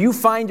 do you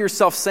find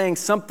yourself saying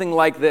something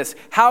like this?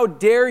 How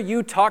dare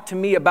you talk to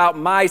me about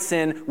my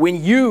sin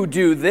when you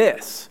do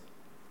this?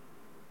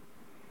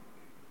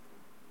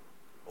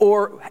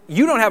 Or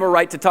you don't have a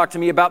right to talk to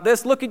me about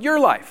this. Look at your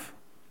life.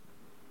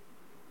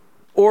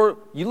 Or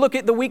you look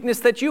at the weakness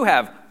that you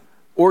have.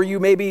 Or you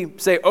maybe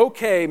say,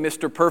 okay,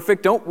 Mr.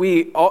 Perfect,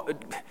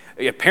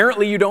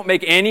 apparently you don't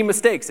make any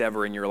mistakes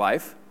ever in your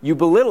life. You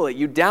belittle it.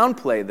 You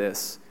downplay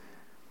this.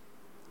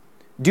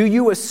 Do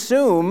you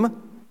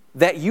assume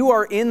that you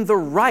are in the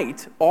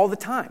right all the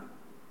time?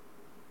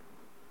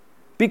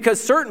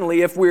 Because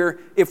certainly if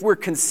we're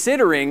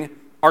considering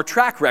our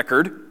track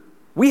record,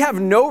 we have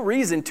no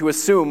reason to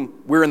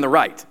assume we're in the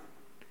right.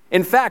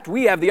 In fact,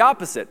 we have the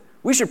opposite.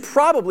 We should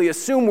probably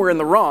assume we're in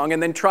the wrong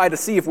and then try to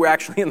see if we're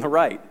actually in the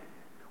right.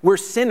 We're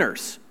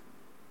sinners.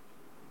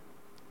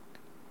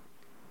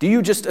 Do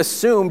you just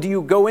assume, do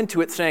you go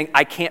into it saying,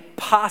 I can't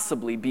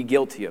possibly be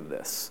guilty of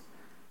this?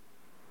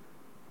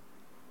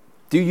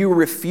 Do you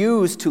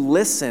refuse to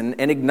listen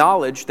and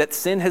acknowledge that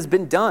sin has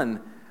been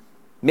done?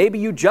 Maybe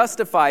you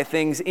justify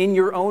things in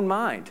your own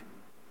mind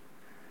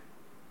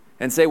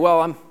and say,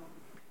 well,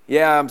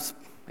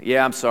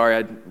 I'm sorry,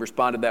 I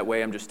responded that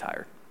way, I'm just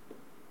tired.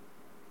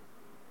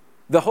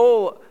 The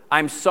whole,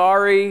 I'm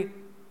sorry,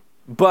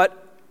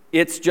 but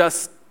it's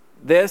just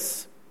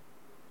this,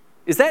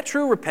 is that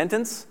true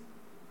repentance?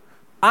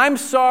 I'm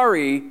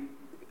sorry,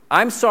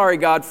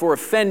 God, for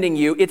offending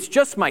you. It's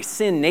just my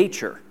sin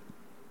nature.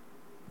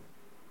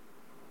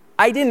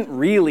 I didn't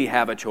really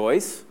have a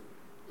choice.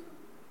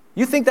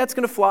 You think that's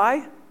going to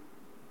fly?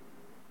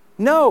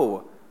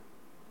 No.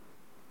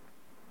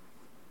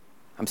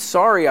 I'm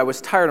sorry, I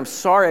was tired. I'm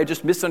sorry, I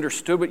just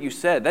misunderstood what you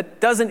said.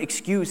 That doesn't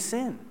excuse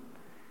sin.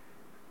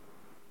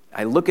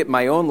 I look at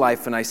my own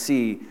life and I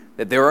see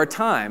that there are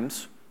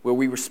times where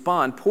we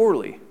respond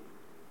poorly.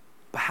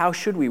 But how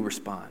should we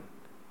respond?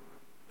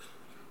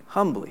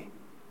 Humbly,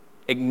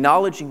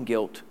 acknowledging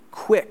guilt,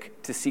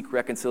 quick to seek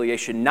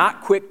reconciliation,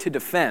 not quick to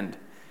defend.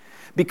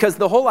 Because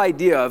the whole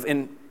idea of,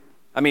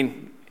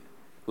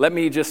 let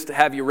me just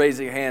have you raise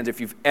your hands if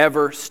you've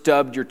ever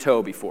stubbed your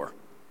toe before.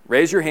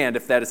 Raise your hand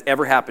if that has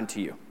ever happened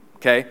to you,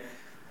 okay?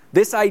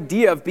 This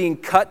idea of being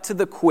cut to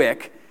the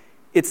quick,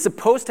 it's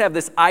supposed to have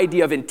this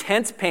idea of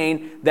intense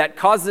pain that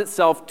causes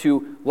itself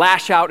to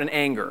lash out in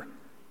anger.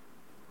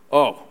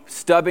 Oh,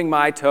 stubbing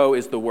my toe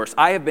is the worst.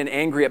 I have been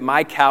angry at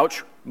my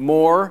couch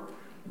more.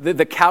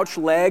 The couch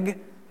leg,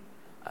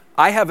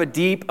 I have a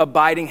deep,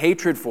 abiding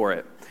hatred for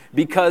it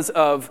because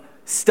of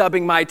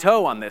stubbing my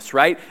toe on this,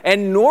 right?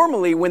 And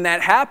normally when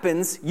that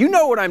happens, you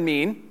know what I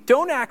mean.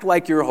 Don't act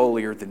like you're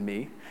holier than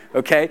me,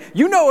 okay?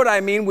 You know what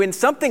I mean. When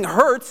something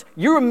hurts,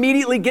 you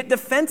immediately get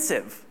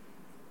defensive,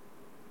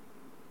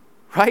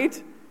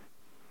 right?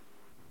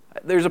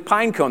 There's a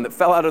pine cone that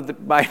fell out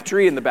of my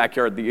tree in the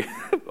backyard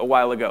a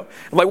while ago.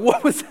 I'm like,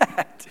 what was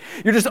that?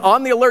 You're just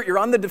on the alert. You're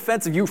on the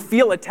defensive. You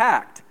feel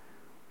attacked.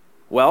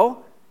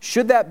 Well,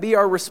 should that be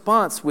our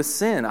response with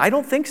sin? I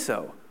don't think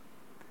so.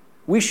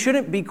 We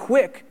shouldn't be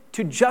quick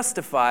to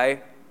justify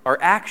our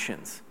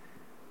actions.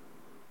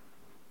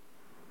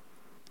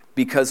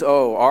 Because,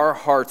 our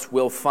hearts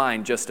will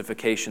find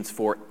justifications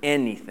for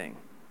anything,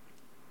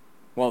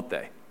 won't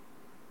they?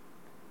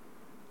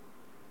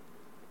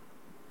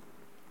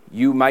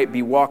 You might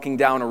be walking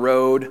down a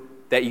road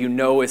that you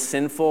know is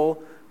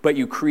sinful, but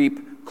you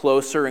creep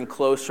closer and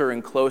closer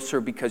and closer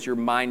because your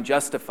mind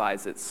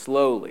justifies it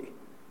slowly,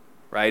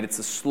 right? It's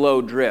a slow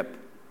drip.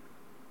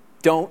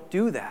 Don't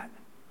do that.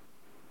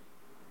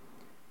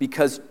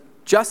 Because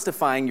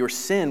justifying your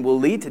sin will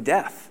lead to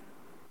death.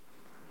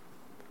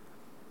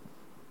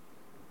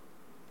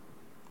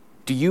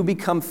 Do you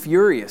become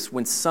furious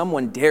when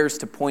someone dares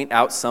to point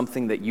out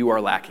something that you are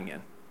lacking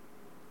in?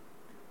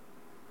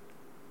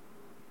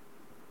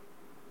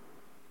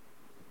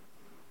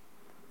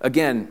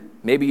 Again,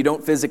 maybe you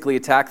don't physically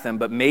attack them,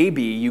 but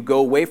maybe you go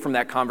away from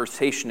that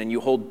conversation and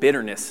you hold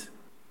bitterness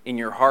in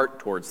your heart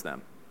towards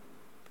them.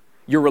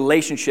 Your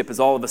relationship is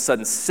all of a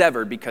sudden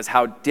severed because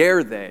how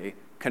dare they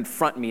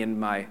confront me in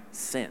my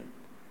sin?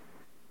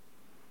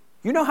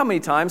 You know how many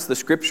times the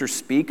scriptures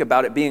speak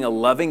about it being a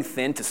loving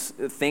thing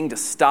to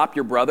stop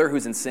your brother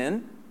who's in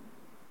sin?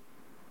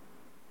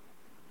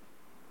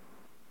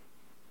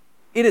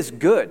 It is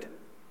good.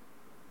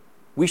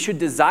 We should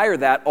desire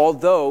that,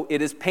 although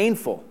it is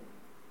painful.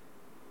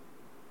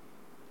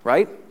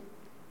 Right?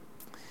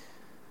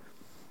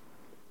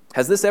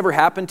 Has this ever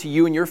happened to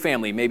you and your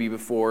family, maybe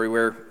before,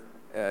 where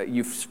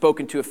you've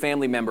spoken to a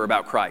family member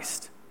about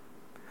Christ?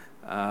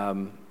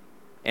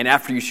 And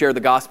after you share the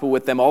gospel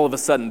with them, all of a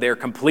sudden they're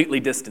completely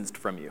distanced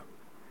from you.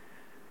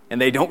 And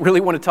they don't really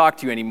want to talk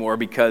to you anymore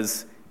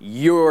because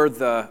you're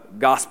the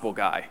gospel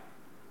guy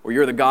or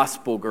you're the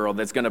gospel girl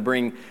that's going to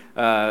bring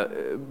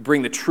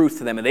the truth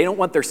to them. And they don't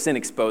want their sin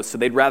exposed, so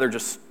they'd rather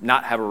just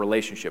not have a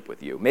relationship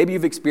with you. Maybe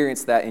you've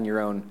experienced that in your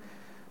own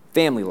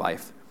family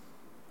life.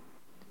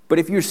 But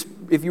if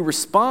you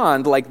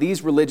respond like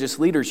these religious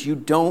leaders, you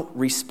don't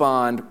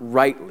respond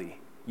rightly.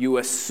 You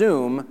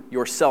assume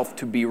yourself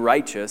to be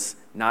righteous,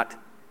 not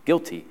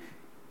guilty.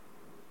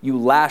 You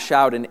lash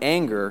out in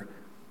anger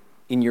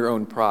in your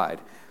own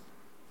pride.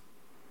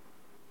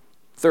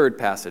 Third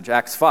passage,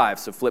 Acts 5.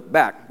 So flip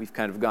back. We've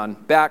kind of gone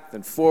back,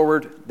 then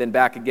forward, then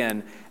back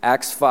again.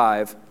 Acts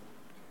 5.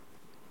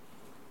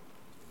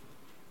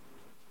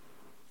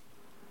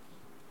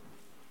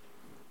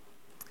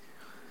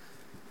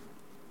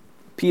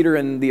 Peter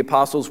and the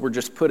apostles were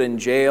just put in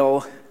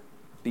jail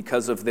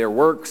because of their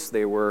works.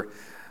 They were,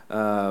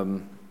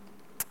 the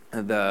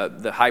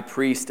high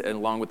priest,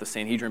 along with the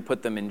Sanhedrin,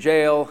 put them in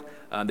jail.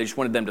 They just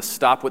wanted them to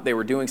stop what they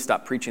were doing,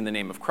 stop preaching the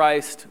name of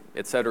Christ,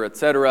 etc.,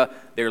 etc.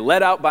 They're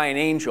led out by an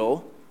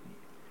angel,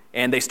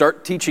 and they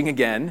start teaching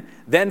again.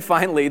 Then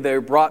finally,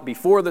 they're brought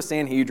before the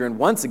Sanhedrin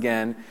once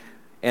again,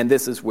 and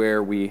this is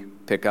where we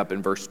pick up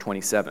in verse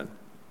 27. It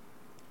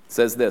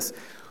says this,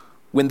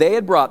 when they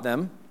had brought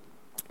them,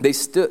 They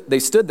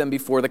stood them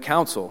before the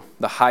council.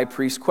 The high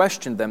priest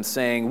questioned them,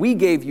 saying, we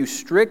gave you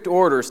strict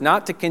orders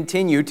not to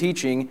continue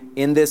teaching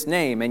in this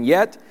name, and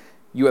yet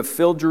you have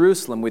filled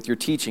Jerusalem with your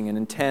teaching and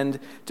intend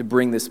to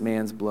bring this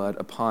man's blood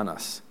upon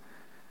us.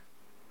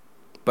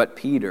 But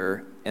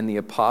Peter and the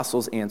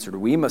apostles answered,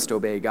 we must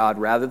obey God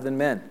rather than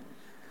men.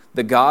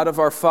 The God of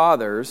our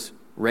fathers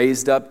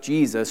raised up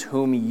Jesus,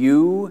 whom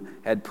you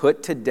had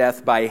put to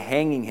death by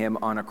hanging him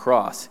on a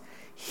cross.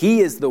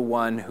 He is the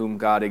one whom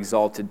God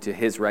exalted to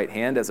his right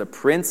hand as a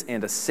prince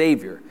and a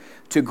savior,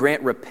 to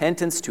grant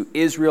repentance to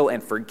Israel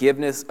and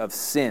forgiveness of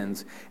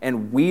sins.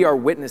 And we are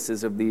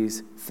witnesses of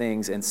these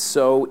things, and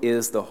so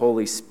is the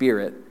Holy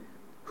Spirit,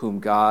 whom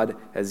God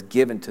has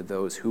given to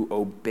those who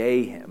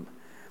obey him.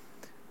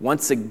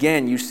 Once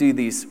again, you see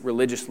these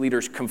religious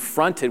leaders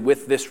confronted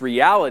with this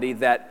reality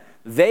that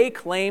they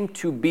claim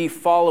to be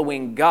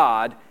following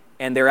God,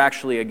 and they're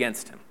actually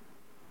against him.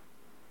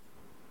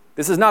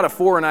 This is not a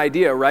foreign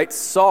idea, right?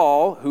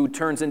 Saul, who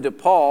turns into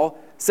Paul,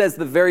 says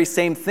the very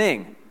same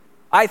thing.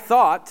 I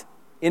thought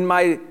in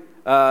my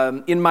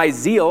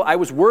zeal I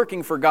was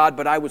working for God,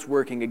 but I was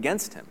working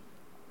against him.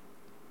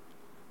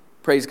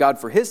 Praise God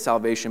for his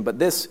salvation, but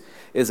this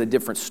is a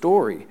different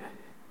story.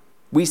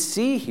 We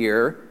see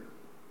here,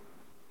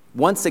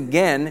 once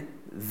again,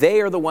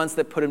 they are the ones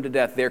that put him to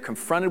death. They're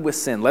confronted with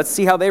sin. Let's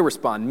see how they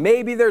respond.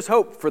 Maybe there's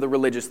hope for the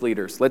religious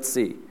leaders. Let's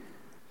see.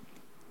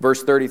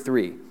 Verse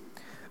 33.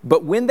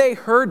 But when they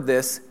heard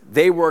this,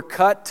 they were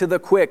cut to the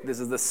quick. This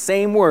is the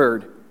same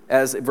word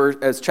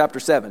as chapter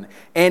 7.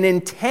 And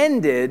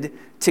intended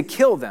to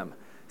kill them.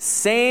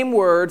 Same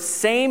word,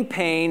 same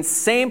pain,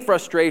 same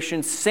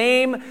frustration,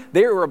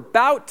 they were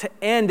about to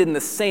end in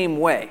the same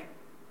way.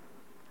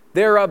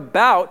 They're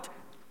about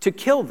to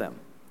kill them.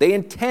 They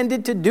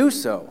intended to do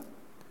so.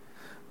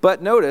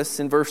 But notice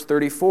in verse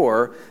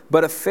 34,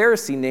 but a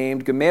Pharisee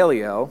named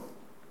Gamaliel,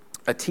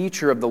 a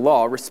teacher of the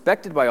law,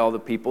 respected by all the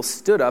people,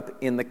 stood up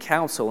in the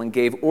council and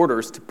gave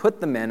orders to put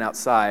the men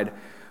outside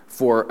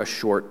for a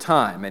short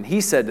time. And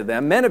he said to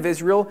them, Men of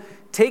Israel,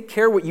 take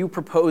care what you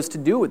propose to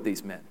do with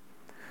these men.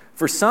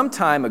 For some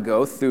time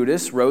ago,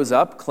 Theudas rose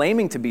up,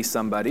 claiming to be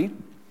somebody,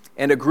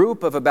 and a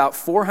group of about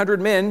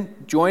 400 men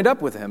joined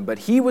up with him. But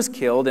he was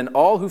killed, and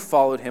all who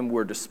followed him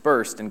were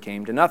dispersed and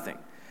came to nothing.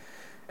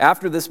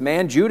 After this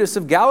man, Judas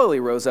of Galilee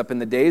rose up in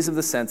the days of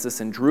the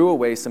census and drew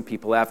away some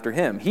people after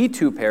him. He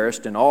too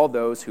perished, and all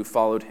those who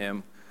followed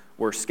him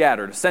were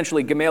scattered.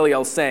 Essentially,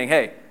 Gamaliel's saying,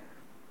 hey,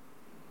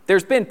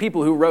 there's been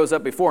people who rose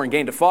up before and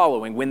gained a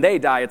following. When they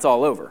die, it's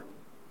all over.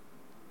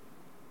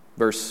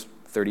 Verse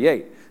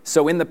 38.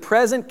 So in the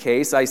present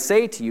case, I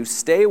say to you,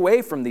 stay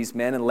away from these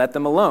men and let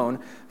them alone.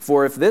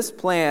 For if this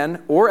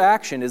plan or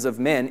action is of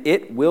men,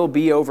 it will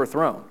be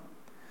overthrown.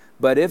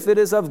 But if it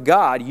is of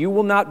God, you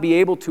will not be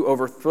able to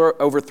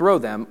overthrow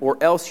them,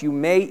 or else you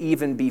may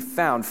even be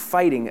found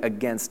fighting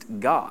against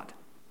God.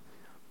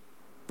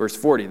 Verse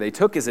 40, they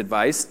took his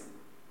advice,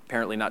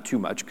 apparently not too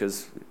much,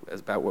 because that's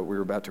about what we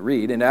were about to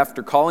read. And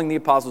after calling the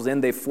apostles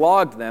in, they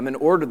flogged them and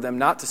ordered them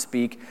not to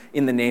speak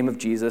in the name of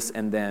Jesus,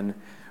 and then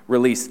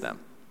released them.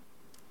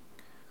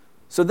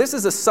 So this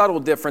is a subtle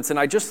difference, and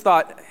I just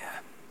thought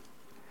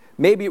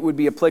maybe it would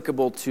be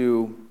applicable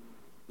to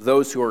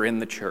those who are in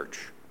the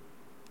church.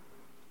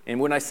 And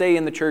when I say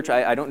in the church,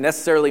 I don't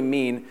necessarily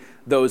mean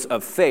those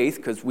of faith,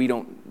 because we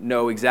don't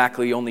know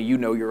exactly, only you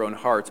know your own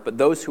hearts, but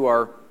those who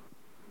are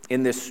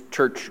in this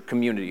church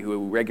community,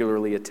 who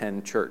regularly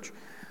attend church.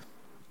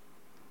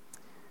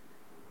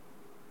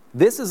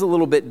 This is a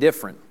little bit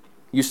different.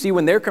 You see,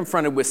 when they're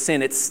confronted with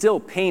sin, it's still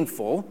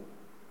painful,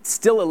 it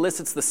still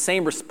elicits the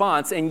same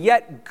response, and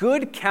yet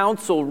good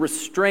counsel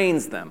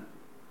restrains them.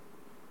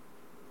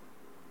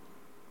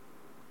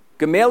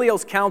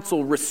 Gamaliel's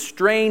counsel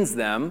restrains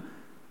them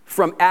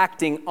from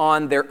acting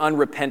on their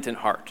unrepentant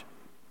heart.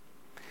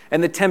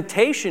 And the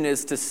temptation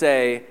is to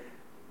say,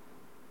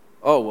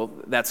 oh, well,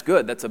 that's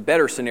good. That's a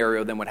better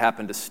scenario than what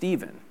happened to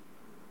Stephen.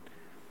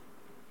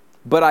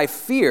 But I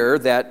fear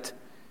that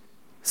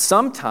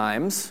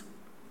sometimes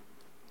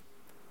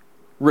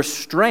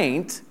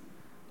restraint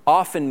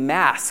often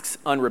masks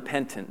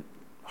unrepentant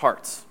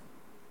hearts.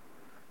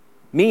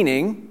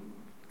 Meaning,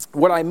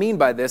 what I mean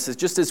by this is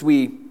just as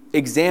we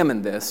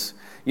examine this,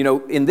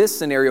 in this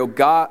scenario,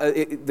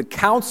 the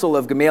counsel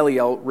of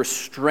Gamaliel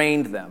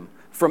restrained them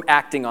from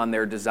acting on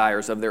their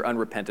desires of their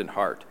unrepentant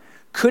heart.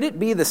 Could it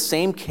be the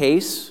same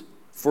case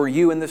for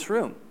you in this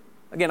room?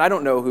 Again, I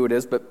don't know who it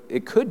is, but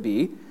it could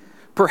be.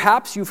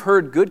 Perhaps you've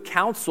heard good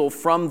counsel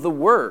from the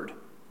Word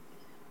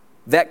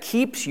that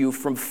keeps you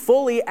from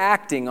fully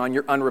acting on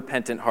your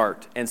unrepentant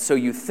heart, and so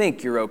you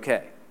think you're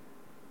okay.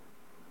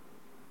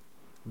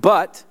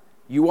 But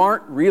you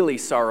aren't really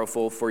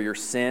sorrowful for your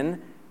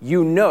sin.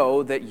 You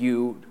know that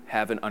you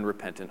have an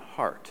unrepentant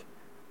heart.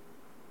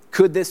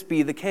 Could this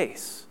be the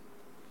case?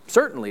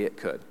 Certainly it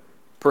could.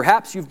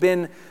 Perhaps you've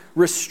been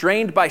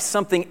restrained by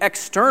something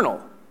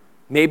external.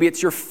 Maybe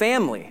it's your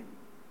family.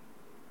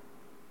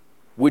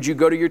 Would you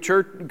go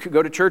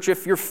to church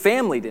if your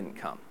family didn't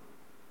come?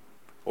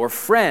 Or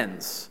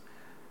friends?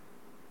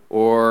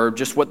 Or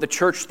just what the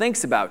church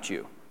thinks about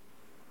you?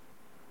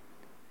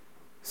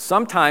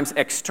 Sometimes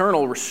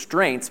external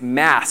restraints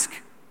mask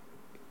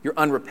your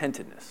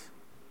unrepentantness.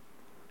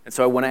 And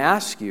so I want to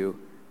ask you,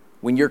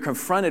 when you're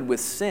confronted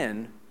with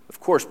sin, of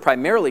course,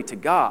 primarily to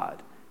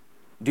God,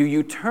 do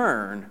you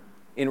turn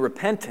in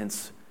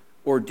repentance,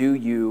 or do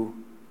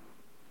you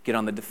get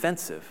on the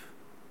defensive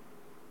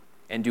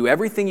and do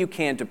everything you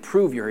can to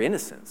prove your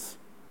innocence?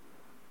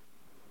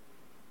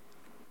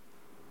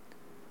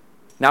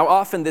 Now,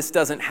 often this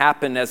doesn't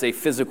happen as a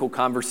physical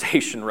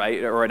conversation,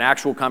 right, or an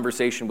actual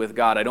conversation with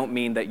God. I don't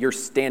mean that you're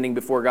standing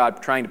before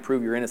God trying to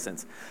prove your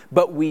innocence.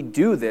 But we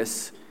do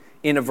this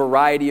in a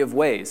variety of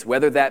ways,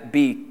 whether that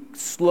be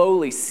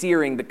slowly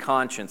searing the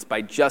conscience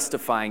by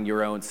justifying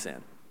your own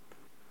sin.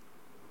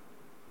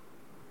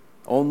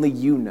 Only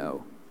you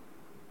know.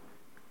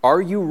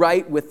 Are you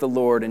right with the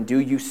Lord, and do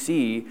you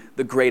see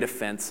the great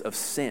offense of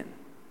sin?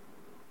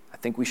 I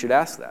think we should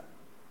ask that.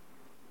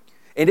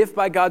 And if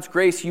by God's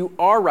grace you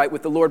are right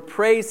with the Lord,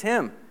 praise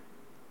Him,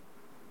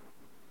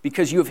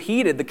 because you have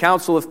heeded the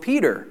counsel of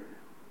Peter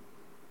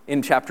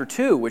in chapter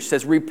 2, which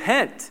says,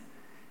 repent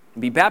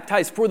and be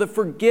baptized for the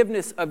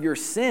forgiveness of your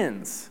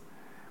sins.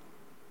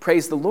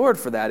 Praise the Lord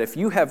for that. If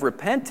you have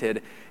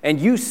repented and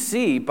you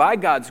see, by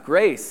God's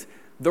grace,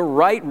 the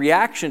right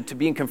reaction to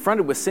being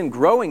confronted with sin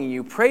growing in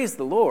you, praise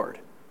the Lord.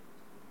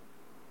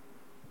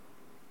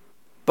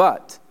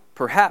 But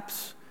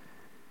perhaps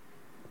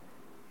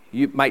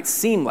you might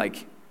seem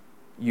like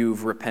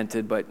you've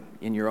repented, but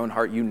in your own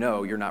heart you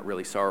know you're not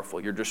really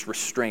sorrowful. You're just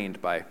restrained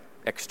by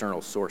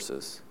external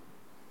sources.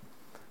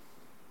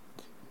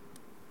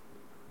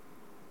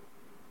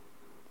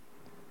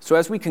 So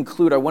as we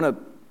conclude, I want to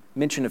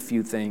mention a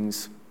few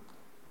things.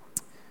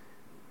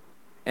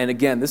 And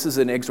again, this is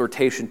an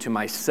exhortation to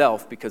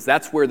myself because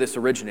that's where this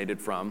originated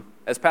from.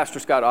 As Pastor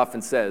Scott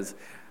often says,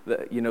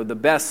 the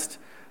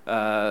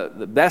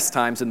best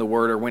times in the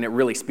Word are when it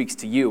really speaks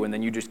to you, and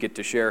then you just get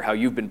to share how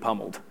you've been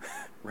pummeled,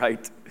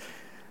 right?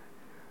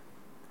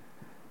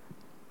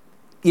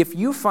 If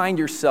you find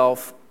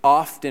yourself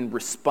often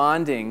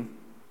responding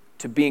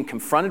to being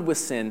confronted with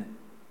sin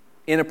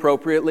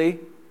inappropriately,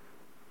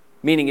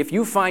 meaning if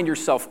you find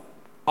yourself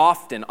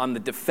often on the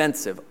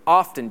defensive,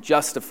 often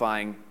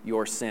justifying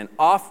your sin,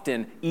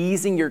 often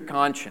easing your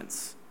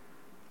conscience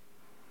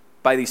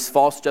by these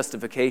false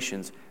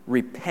justifications,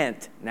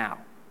 repent now.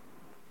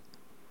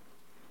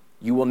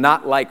 You will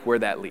not like where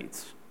that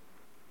leads.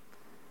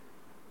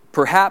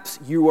 Perhaps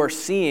you are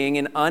seeing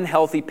an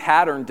unhealthy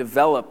pattern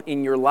develop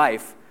in your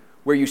life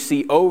where you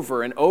see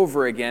over and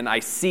over again, I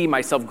see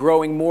myself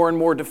growing more and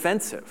more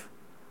defensive.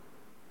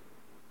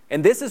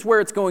 And this is where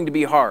it's going to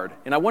be hard.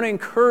 And I want to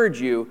encourage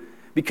you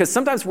because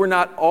sometimes we're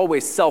not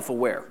always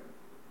self-aware.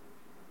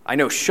 I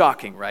know,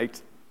 shocking,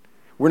 right?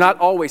 We're not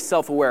always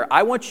self-aware.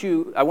 I want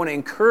to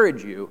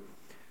encourage you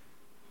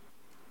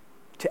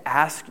to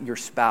ask your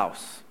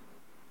spouse,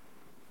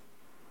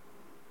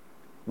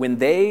 when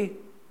they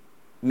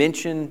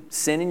mention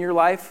sin in your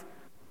life,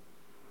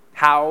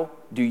 how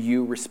do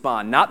you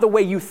respond? Not the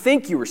way you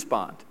think you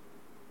respond.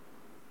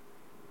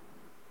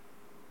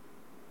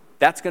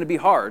 That's going to be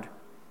hard,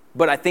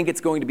 but I think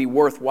it's going to be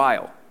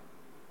worthwhile.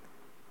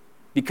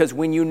 Because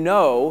when you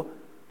know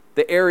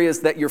the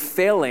areas that you're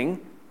failing,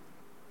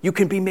 you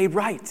can be made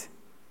right.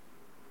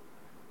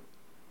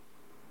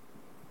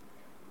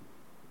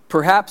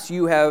 Perhaps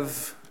you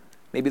have,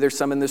 maybe there's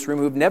some in this room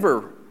who've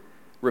never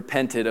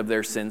repented of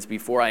their sins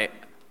before. I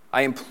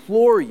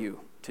implore you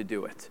to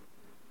do it.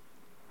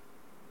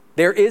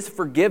 There is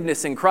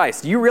forgiveness in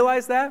Christ. Do you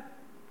realize that?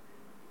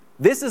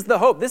 This is the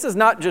hope. This is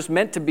not just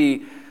meant to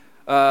be,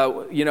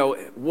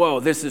 whoa,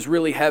 this is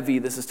really heavy.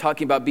 This is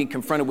talking about being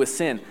confronted with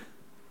sin.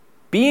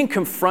 Being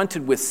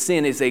confronted with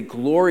sin is a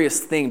glorious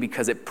thing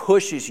because it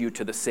pushes you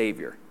to the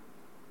Savior.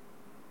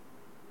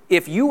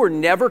 If you were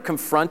never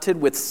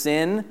confronted with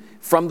sin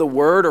from the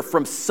Word or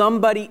from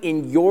somebody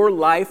in your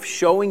life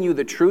showing you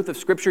the truth of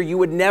Scripture, you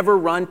would never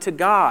run to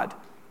God.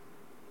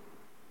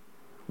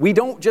 We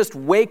don't just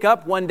wake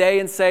up one day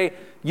and say,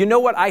 you know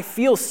what, I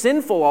feel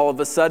sinful all of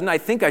a sudden, I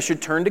think I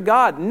should turn to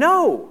God.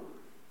 No.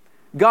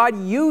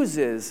 God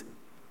uses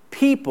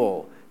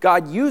people.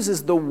 God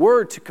uses the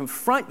Word to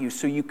confront you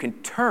so you can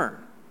turn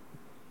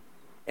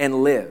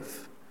and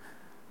live.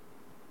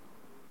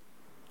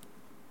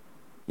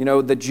 You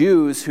know, the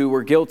Jews who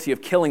were guilty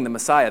of killing the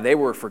Messiah, they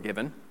were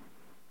forgiven.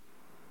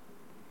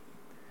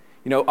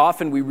 You know,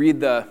 often we read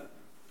the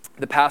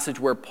passage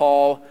where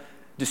Paul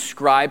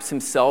describes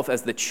himself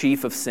as the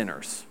chief of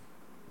sinners.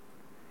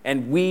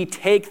 And we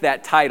take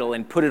that title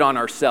and put it on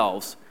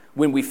ourselves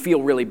when we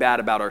feel really bad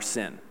about our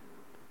sin.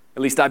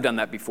 At least I've done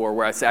that before,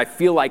 where I say, I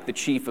feel like the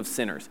chief of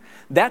sinners.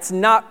 That's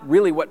not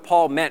really what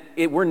Paul meant.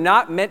 We're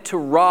not meant to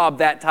rob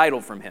that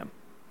title from him.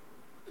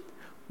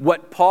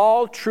 What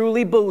Paul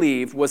truly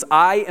believed was,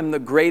 I am the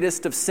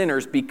greatest of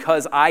sinners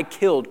because I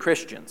killed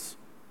Christians.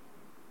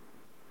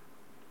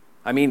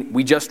 I mean,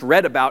 we just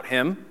read about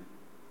him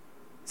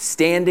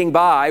standing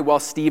by while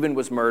Stephen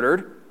was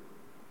murdered.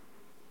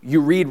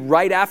 You read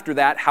right after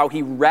that how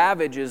he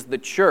ravages the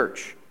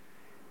church.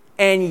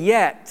 And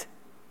yet,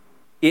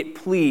 it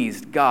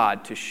pleased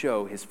God to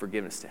show his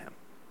forgiveness to him.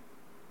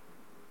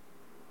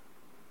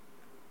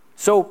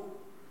 So,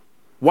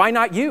 why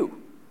not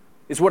you,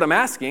 is what I'm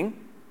asking.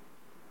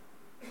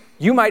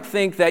 You might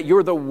think that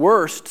you're the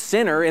worst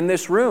sinner in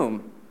this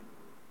room.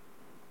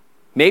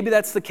 Maybe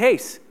that's the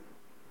case.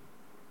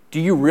 Do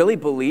you really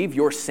believe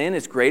your sin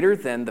is greater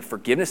than the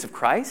forgiveness of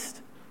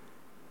Christ?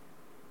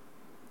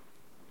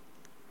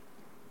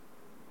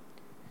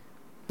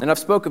 And I've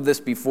spoke of this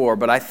before,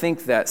 but I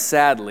think that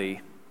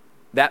sadly,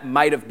 that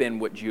might have been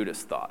what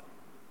Judas thought.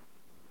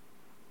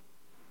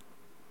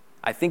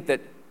 I think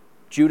that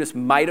Judas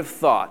might have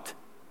thought,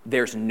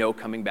 there's no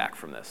coming back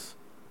from this.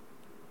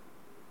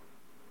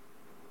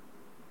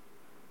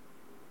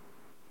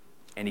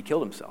 And he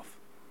killed himself.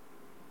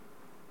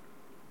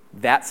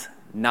 That's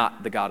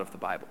not the God of the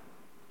Bible.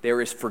 There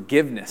is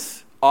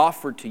forgiveness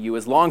offered to you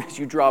as long as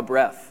you draw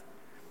breath.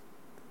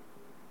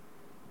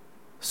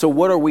 So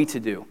what are we to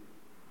do?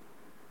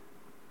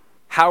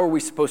 How are we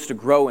supposed to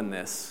grow in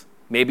this?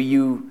 Maybe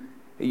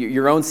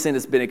your own sin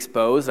has been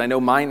exposed. I know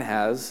mine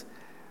has.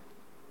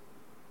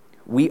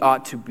 We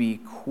ought to be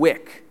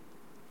quick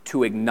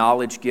to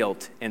acknowledge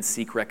guilt and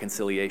seek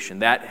reconciliation.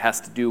 That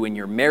has to do in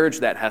your marriage.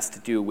 That has to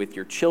do with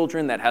your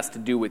children. That has to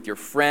do with your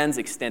friends,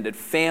 extended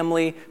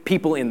family,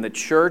 people in the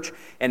church,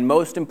 and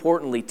most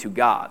importantly, to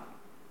God.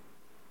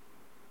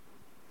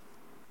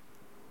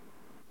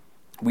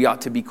 We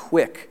ought to be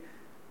quick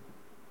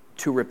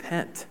to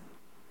repent.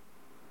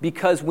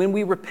 Because when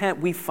we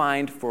repent, we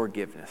find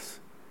forgiveness.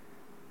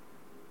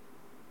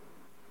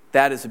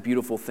 That is a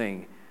beautiful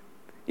thing.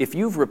 If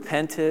you've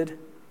repented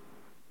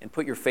and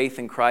put your faith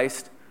in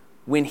Christ,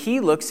 when he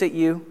looks at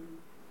you,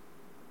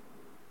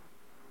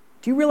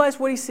 do you realize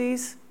what he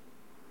sees?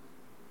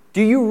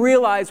 Do you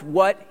realize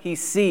what he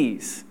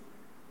sees?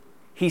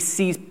 He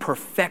sees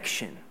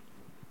perfection.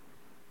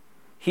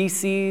 He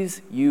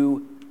sees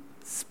you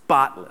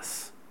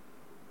spotless.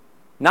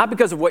 Not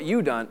because of what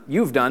you've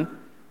done,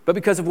 but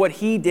because of what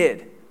he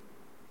did.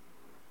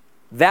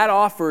 That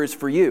offer is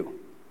for you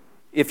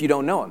if you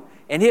don't know him.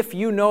 And if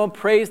you know him,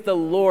 praise the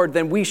Lord,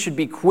 then we should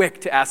be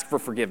quick to ask for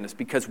forgiveness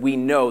because we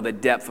know the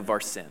depth of our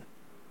sin.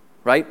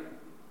 Right?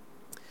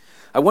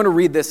 I want to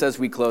read this as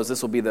we close.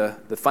 This will be the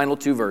final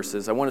 2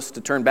 verses. I want us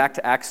to turn back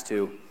to Acts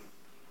 2.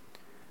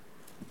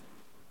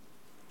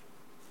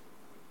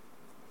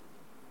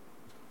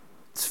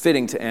 It's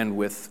fitting to end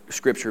with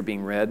Scripture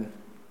being read.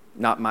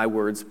 Not my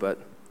words, but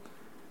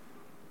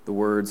the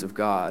words of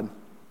God.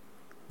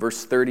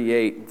 Verse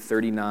 38 and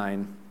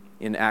 39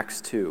 in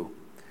Acts 2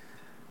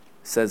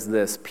 says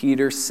this,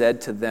 Peter said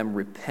to them,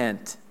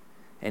 repent,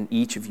 and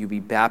each of you be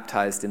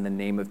baptized in the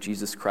name of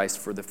Jesus Christ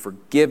for the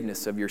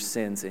forgiveness of your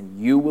sins, and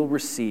you will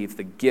receive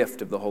the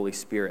gift of the Holy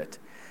Spirit.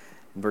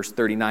 In verse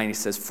 39, he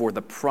says, for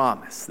the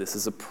promise, this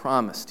is a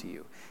promise to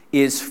you,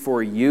 is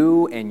for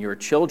you and your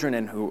children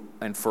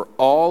and for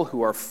all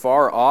who are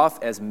far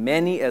off, as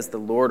many as the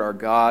Lord our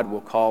God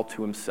will call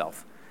to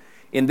himself.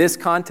 In this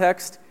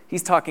context,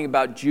 he's talking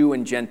about Jew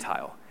and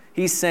Gentile.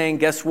 He's saying,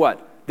 guess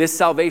what? This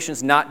salvation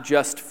is not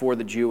just for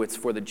the Jew, it's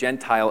for the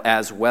Gentile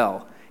as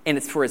well. And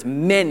it's for as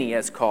many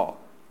as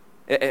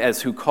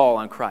who call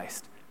on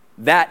Christ.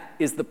 That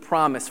is the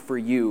promise for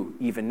you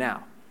even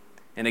now.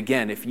 And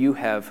again, if you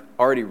have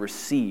already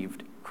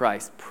received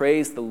Christ,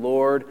 praise the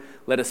Lord.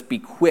 Let us be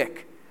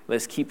quick. Let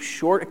us keep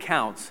short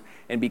accounts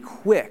and be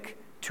quick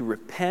to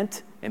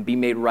repent and be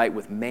made right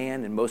with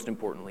man and most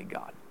importantly,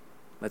 God.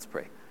 Let's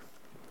pray.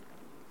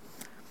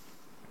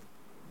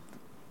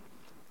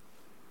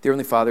 Dear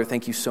Heavenly Father,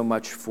 thank you so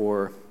much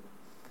for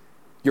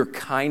your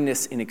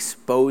kindness in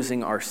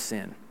exposing our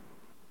sin.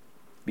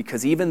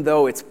 Because even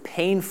though it's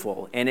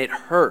painful and it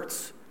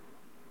hurts,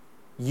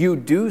 you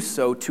do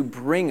so to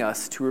bring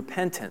us to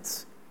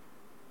repentance.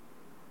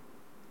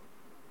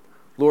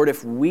 Lord,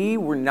 if we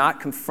were not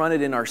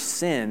confronted in our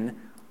sin,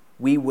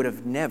 we would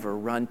have never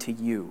run to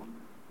you.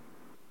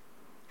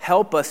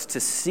 Help us to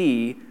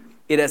see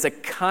it as a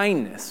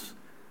kindness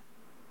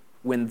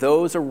when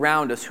those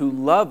around us who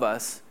love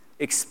us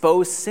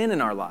expose sin in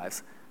our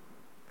lives.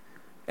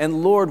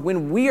 And Lord,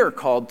 when we are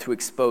called to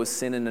expose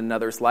sin in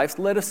another's life,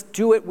 let us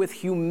do it with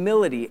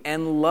humility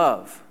and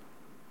love.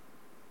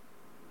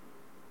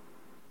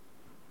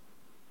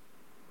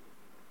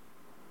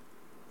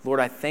 Lord,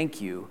 I thank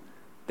you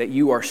that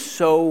you are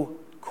so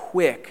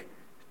quick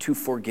to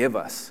forgive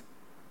us.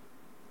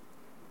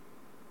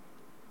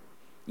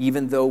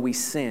 Even though we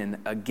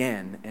sin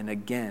again and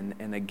again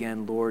and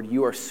again, Lord,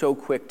 you are so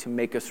quick to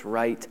make us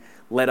right.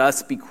 Let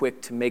us be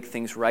quick to make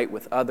things right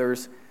with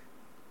others.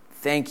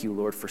 Thank you,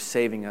 Lord, for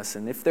saving us.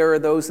 And if there are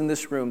those in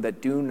this room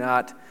that do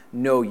not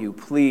know you,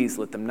 please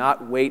let them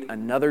not wait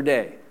another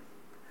day.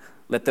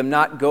 Let them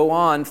not go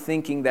on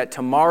thinking that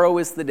tomorrow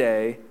is the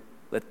day.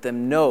 Let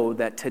them know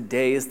that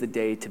today is the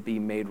day to be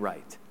made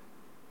right.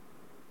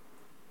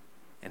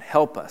 And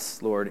help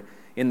us, Lord,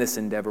 in this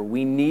endeavor.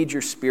 We need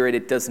your Spirit.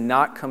 It does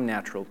not come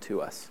natural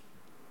to us.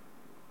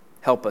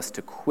 Help us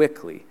to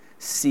quickly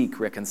seek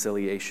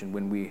reconciliation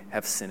when we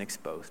have sin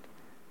exposed.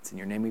 It's in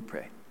your name we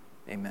pray.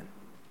 Amen.